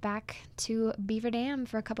moved back to Beaver Dam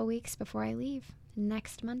for a couple weeks before I leave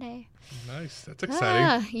next Monday. Nice. That's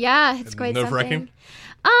exciting. Yeah, it's And quite nerve-wracking?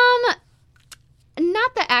 something.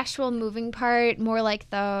 Not the actual moving part, more like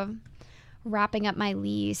the wrapping up my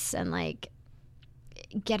lease and like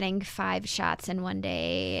getting 5 shots in one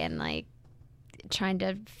day and like trying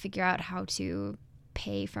to figure out how to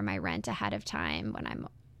pay for my rent ahead of time when I'm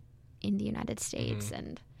in the United States,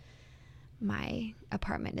 and my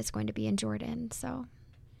apartment is going to be in Jordan. So,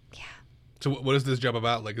 yeah. So what is this job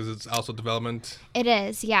about? Like, is it also development? It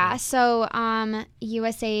is, yeah. So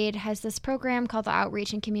USAID has this program called the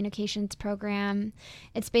Outreach and Communications Program.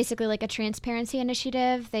 It's basically like a transparency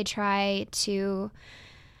initiative. They try to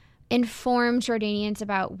inform Jordanians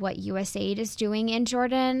about what USAID is doing in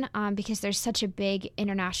Jordan, because there's such a big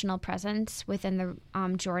international presence within the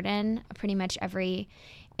Jordan. Pretty much every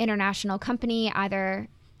international company, either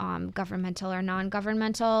governmental or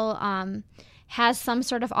non-governmental, has some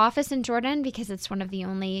sort of office in Jordan because it's one of the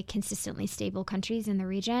only consistently stable countries in the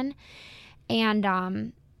region.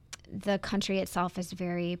 And the country itself is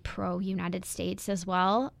very pro-United States as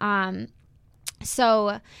well.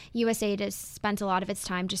 So USAID has spent a lot of its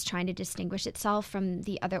time just trying to distinguish itself from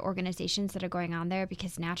the other organizations that are going on there,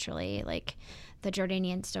 because naturally, like, the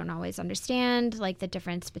Jordanians don't always understand like the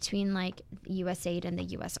difference between like USAID and the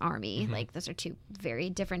U.S. Army. Like, those are two very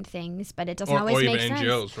different things, but it doesn't always make sense. Or even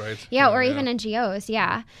NGOs, right? Yeah, or even NGOs,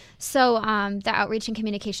 yeah. So the Outreach and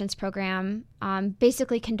Communications Program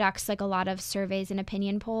basically conducts like a lot of surveys and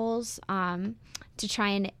opinion polls to try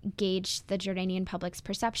and gauge the Jordanian public's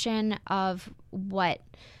perception of what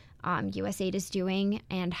USAID is doing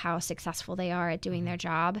and how successful they are at doing their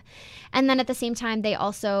job. And then at the same time, they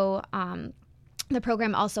also, the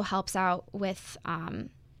program also helps out with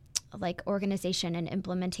like organization and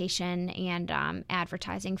implementation and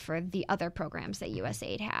advertising for the other programs that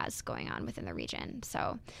USAID has going on within the region.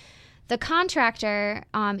 So the contractor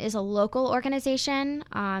is a local organization.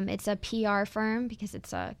 It's a PR firm because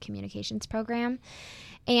it's a communications program.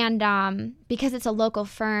 And because it's a local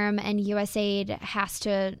firm and USAID has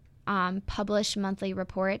to publish monthly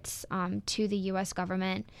reports to the U.S.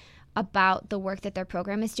 government about the work that their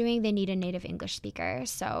program is doing, they need a native English speaker.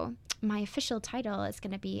 So my official title is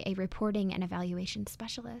going to be a reporting and evaluation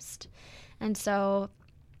specialist. And so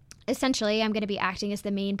essentially, I'm going to be acting as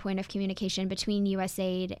the main point of communication between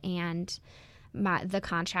USAID and the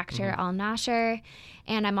contractor, Al Nasher.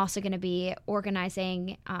 And I'm also going to be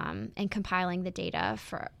organizing and compiling the data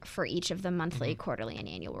for each of the monthly, quarterly, and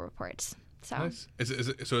annual reports. So, nice.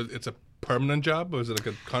 So it's a permanent job, or is it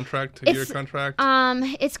like a contract, year contract?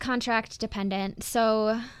 It's contract dependent.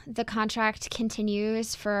 So the contract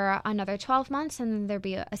continues for another 12 months, and then there'll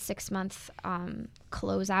be a 6-month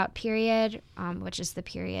closeout period, which is the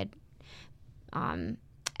period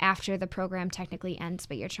after the program technically ends,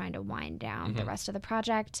 but you're trying to wind down the rest of the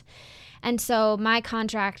project. And so my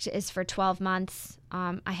contract is for 12 months.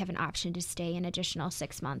 I have an option to stay an additional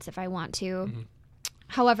 6 months if I want to.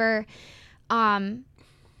 However,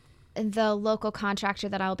 the local contractor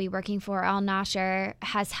that I'll be working for, Al Nasher,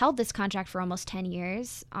 has held this contract for almost 10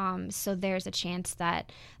 years. So there's a chance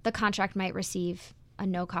that the contract might receive a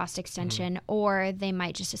no-cost extension, or they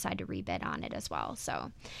might just decide to rebid on it as well.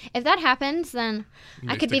 So if that happens, then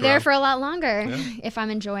I could be there for a lot longer if I'm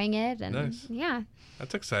enjoying it. And nice. Yeah.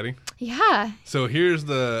 That's exciting. Yeah. So here's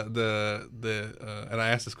the and I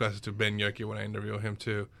asked this question to Ben Yerke when I interviewed him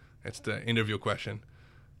too. It's the interview question.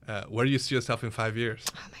 Where do you see yourself in 5 years?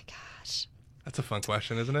 Oh my gosh. That's a fun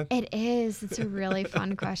question, isn't it? It is. It's a really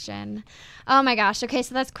fun question. Oh my gosh. Okay,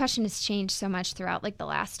 so that question has changed so much throughout like the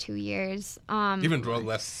last 2 years. Even throughout the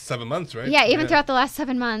last 7 months, right? Yeah, even throughout the last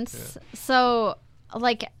 7 months. Yeah. So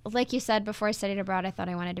like you said, before I studied abroad, I thought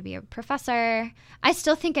I wanted to be a professor. I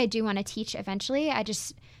still think I do want to teach eventually. I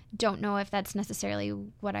just don't know if that's necessarily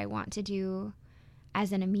what I want to do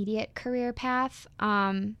as an immediate career path.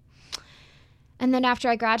 And then after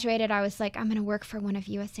I graduated, I was like, I'm going to work for one of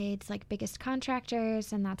USAID's like biggest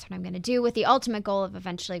contractors, and that's what I'm going to do, with the ultimate goal of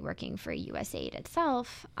eventually working for USAID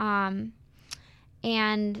itself. And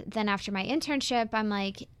then after my internship, I'm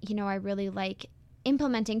like, I really like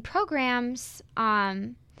implementing programs,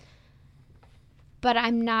 but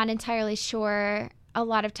I'm not entirely sure. A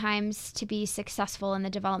lot of times to be successful in the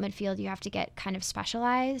development field, you have to get kind of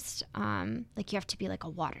specialized. Like you have to be like a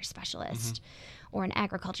water specialist or an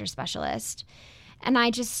agriculture specialist. And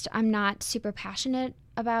I'm not super passionate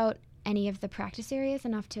about any of the practice areas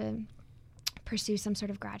enough to pursue some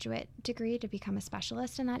sort of graduate degree to become a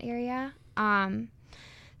specialist in that area.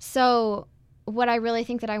 So what I really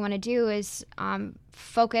think that I want to do is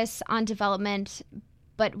focus on development,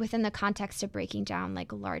 but within the context of breaking down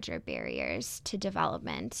like larger barriers to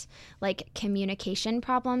development, like communication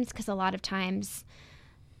problems, because a lot of times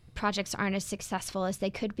projects aren't as successful as they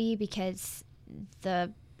could be because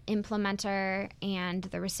the implementer and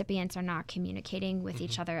the recipients are not communicating with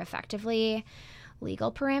each other effectively.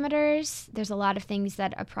 Legal parameters, there's a lot of things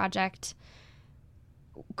that a project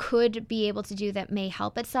could be able to do that may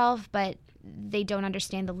help itself, but they don't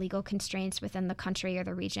understand the legal constraints within the country or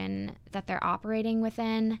the region that they're operating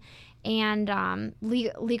within, and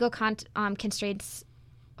legal constraints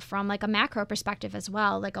from like a macro perspective as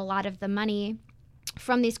well. Like a lot of the money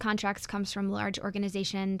from these contracts comes from large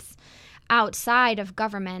organizations outside of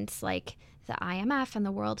governments like the IMF and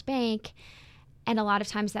the World Bank, and a lot of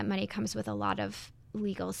times that money comes with a lot of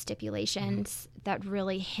legal stipulations that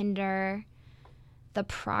really hinder the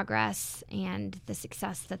progress and the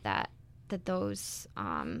success that those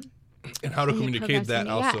and how to communicate that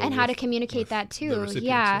also, and how to communicate that too.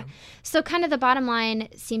 Yeah. So kind of the bottom line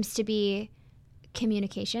seems to be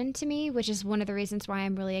communication to me, which is one of the reasons why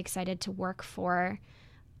I'm really excited to work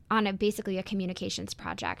on basically a communications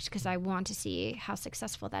project, because I want to see how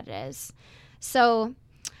successful that is. So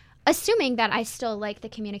assuming that I still like the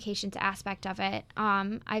communications aspect of it,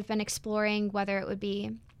 I've been exploring whether it would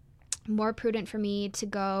be more prudent for me to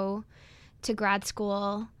go to grad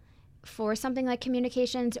school for something like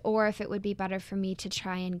communications, or if it would be better for me to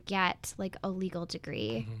try and get like a legal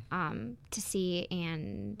degree to see,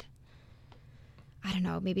 and I don't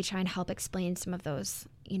know, maybe try and help explain some of those,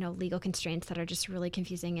 legal constraints that are just really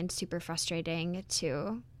confusing and super frustrating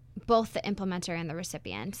to both the implementer and the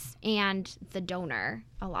recipients and the donor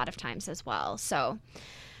a lot of times as well. So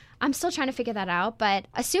I'm still trying to figure that out, but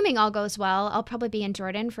assuming all goes well, I'll probably be in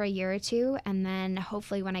Jordan for a year or two, and then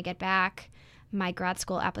hopefully when I get back, my grad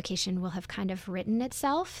school application will have kind of written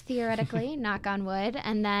itself, theoretically, knock on wood,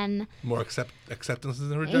 and then more acceptances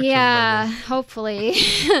and rejections. Yeah, hopefully.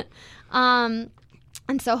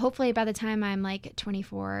 And so hopefully by the time I'm like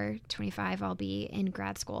 24, 25, I'll be in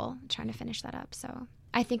grad school trying to finish that up. So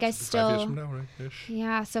I think I still 5 years from now, right? Ish.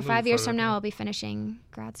 Yeah, so 5 years from now I'll be finishing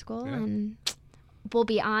grad school, and we'll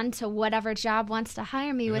be on to whatever job wants to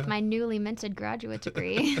hire me with my newly minted graduate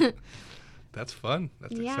degree. That's fun.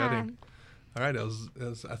 That's exciting. All right,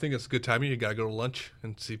 I think it's a good timing. You gotta go to lunch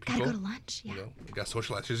and see people. Gotta go to lunch. Yeah. You gotta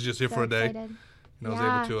socialize. She's just here for a day. Excited. I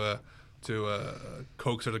was able to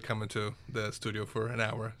coax her to come into the studio for an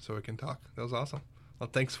hour so we can talk. That was awesome. Well,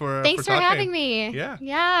 thanks for having me.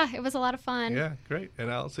 Yeah, it was a lot of fun. Yeah, great.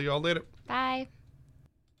 And I'll see you all later. Bye.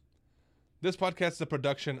 This podcast is a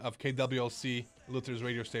production of KWLC, Luther's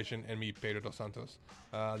radio station, and me, Pedro Dos Santos.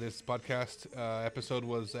 This podcast episode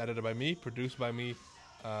was edited by me, produced by me,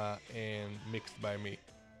 and mixed by me.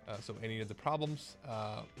 So any of the problems,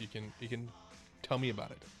 you can tell me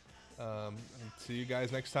about it. And see you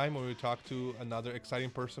guys next time when we talk to another exciting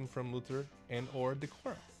person from Luther and or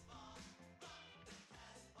Decorah.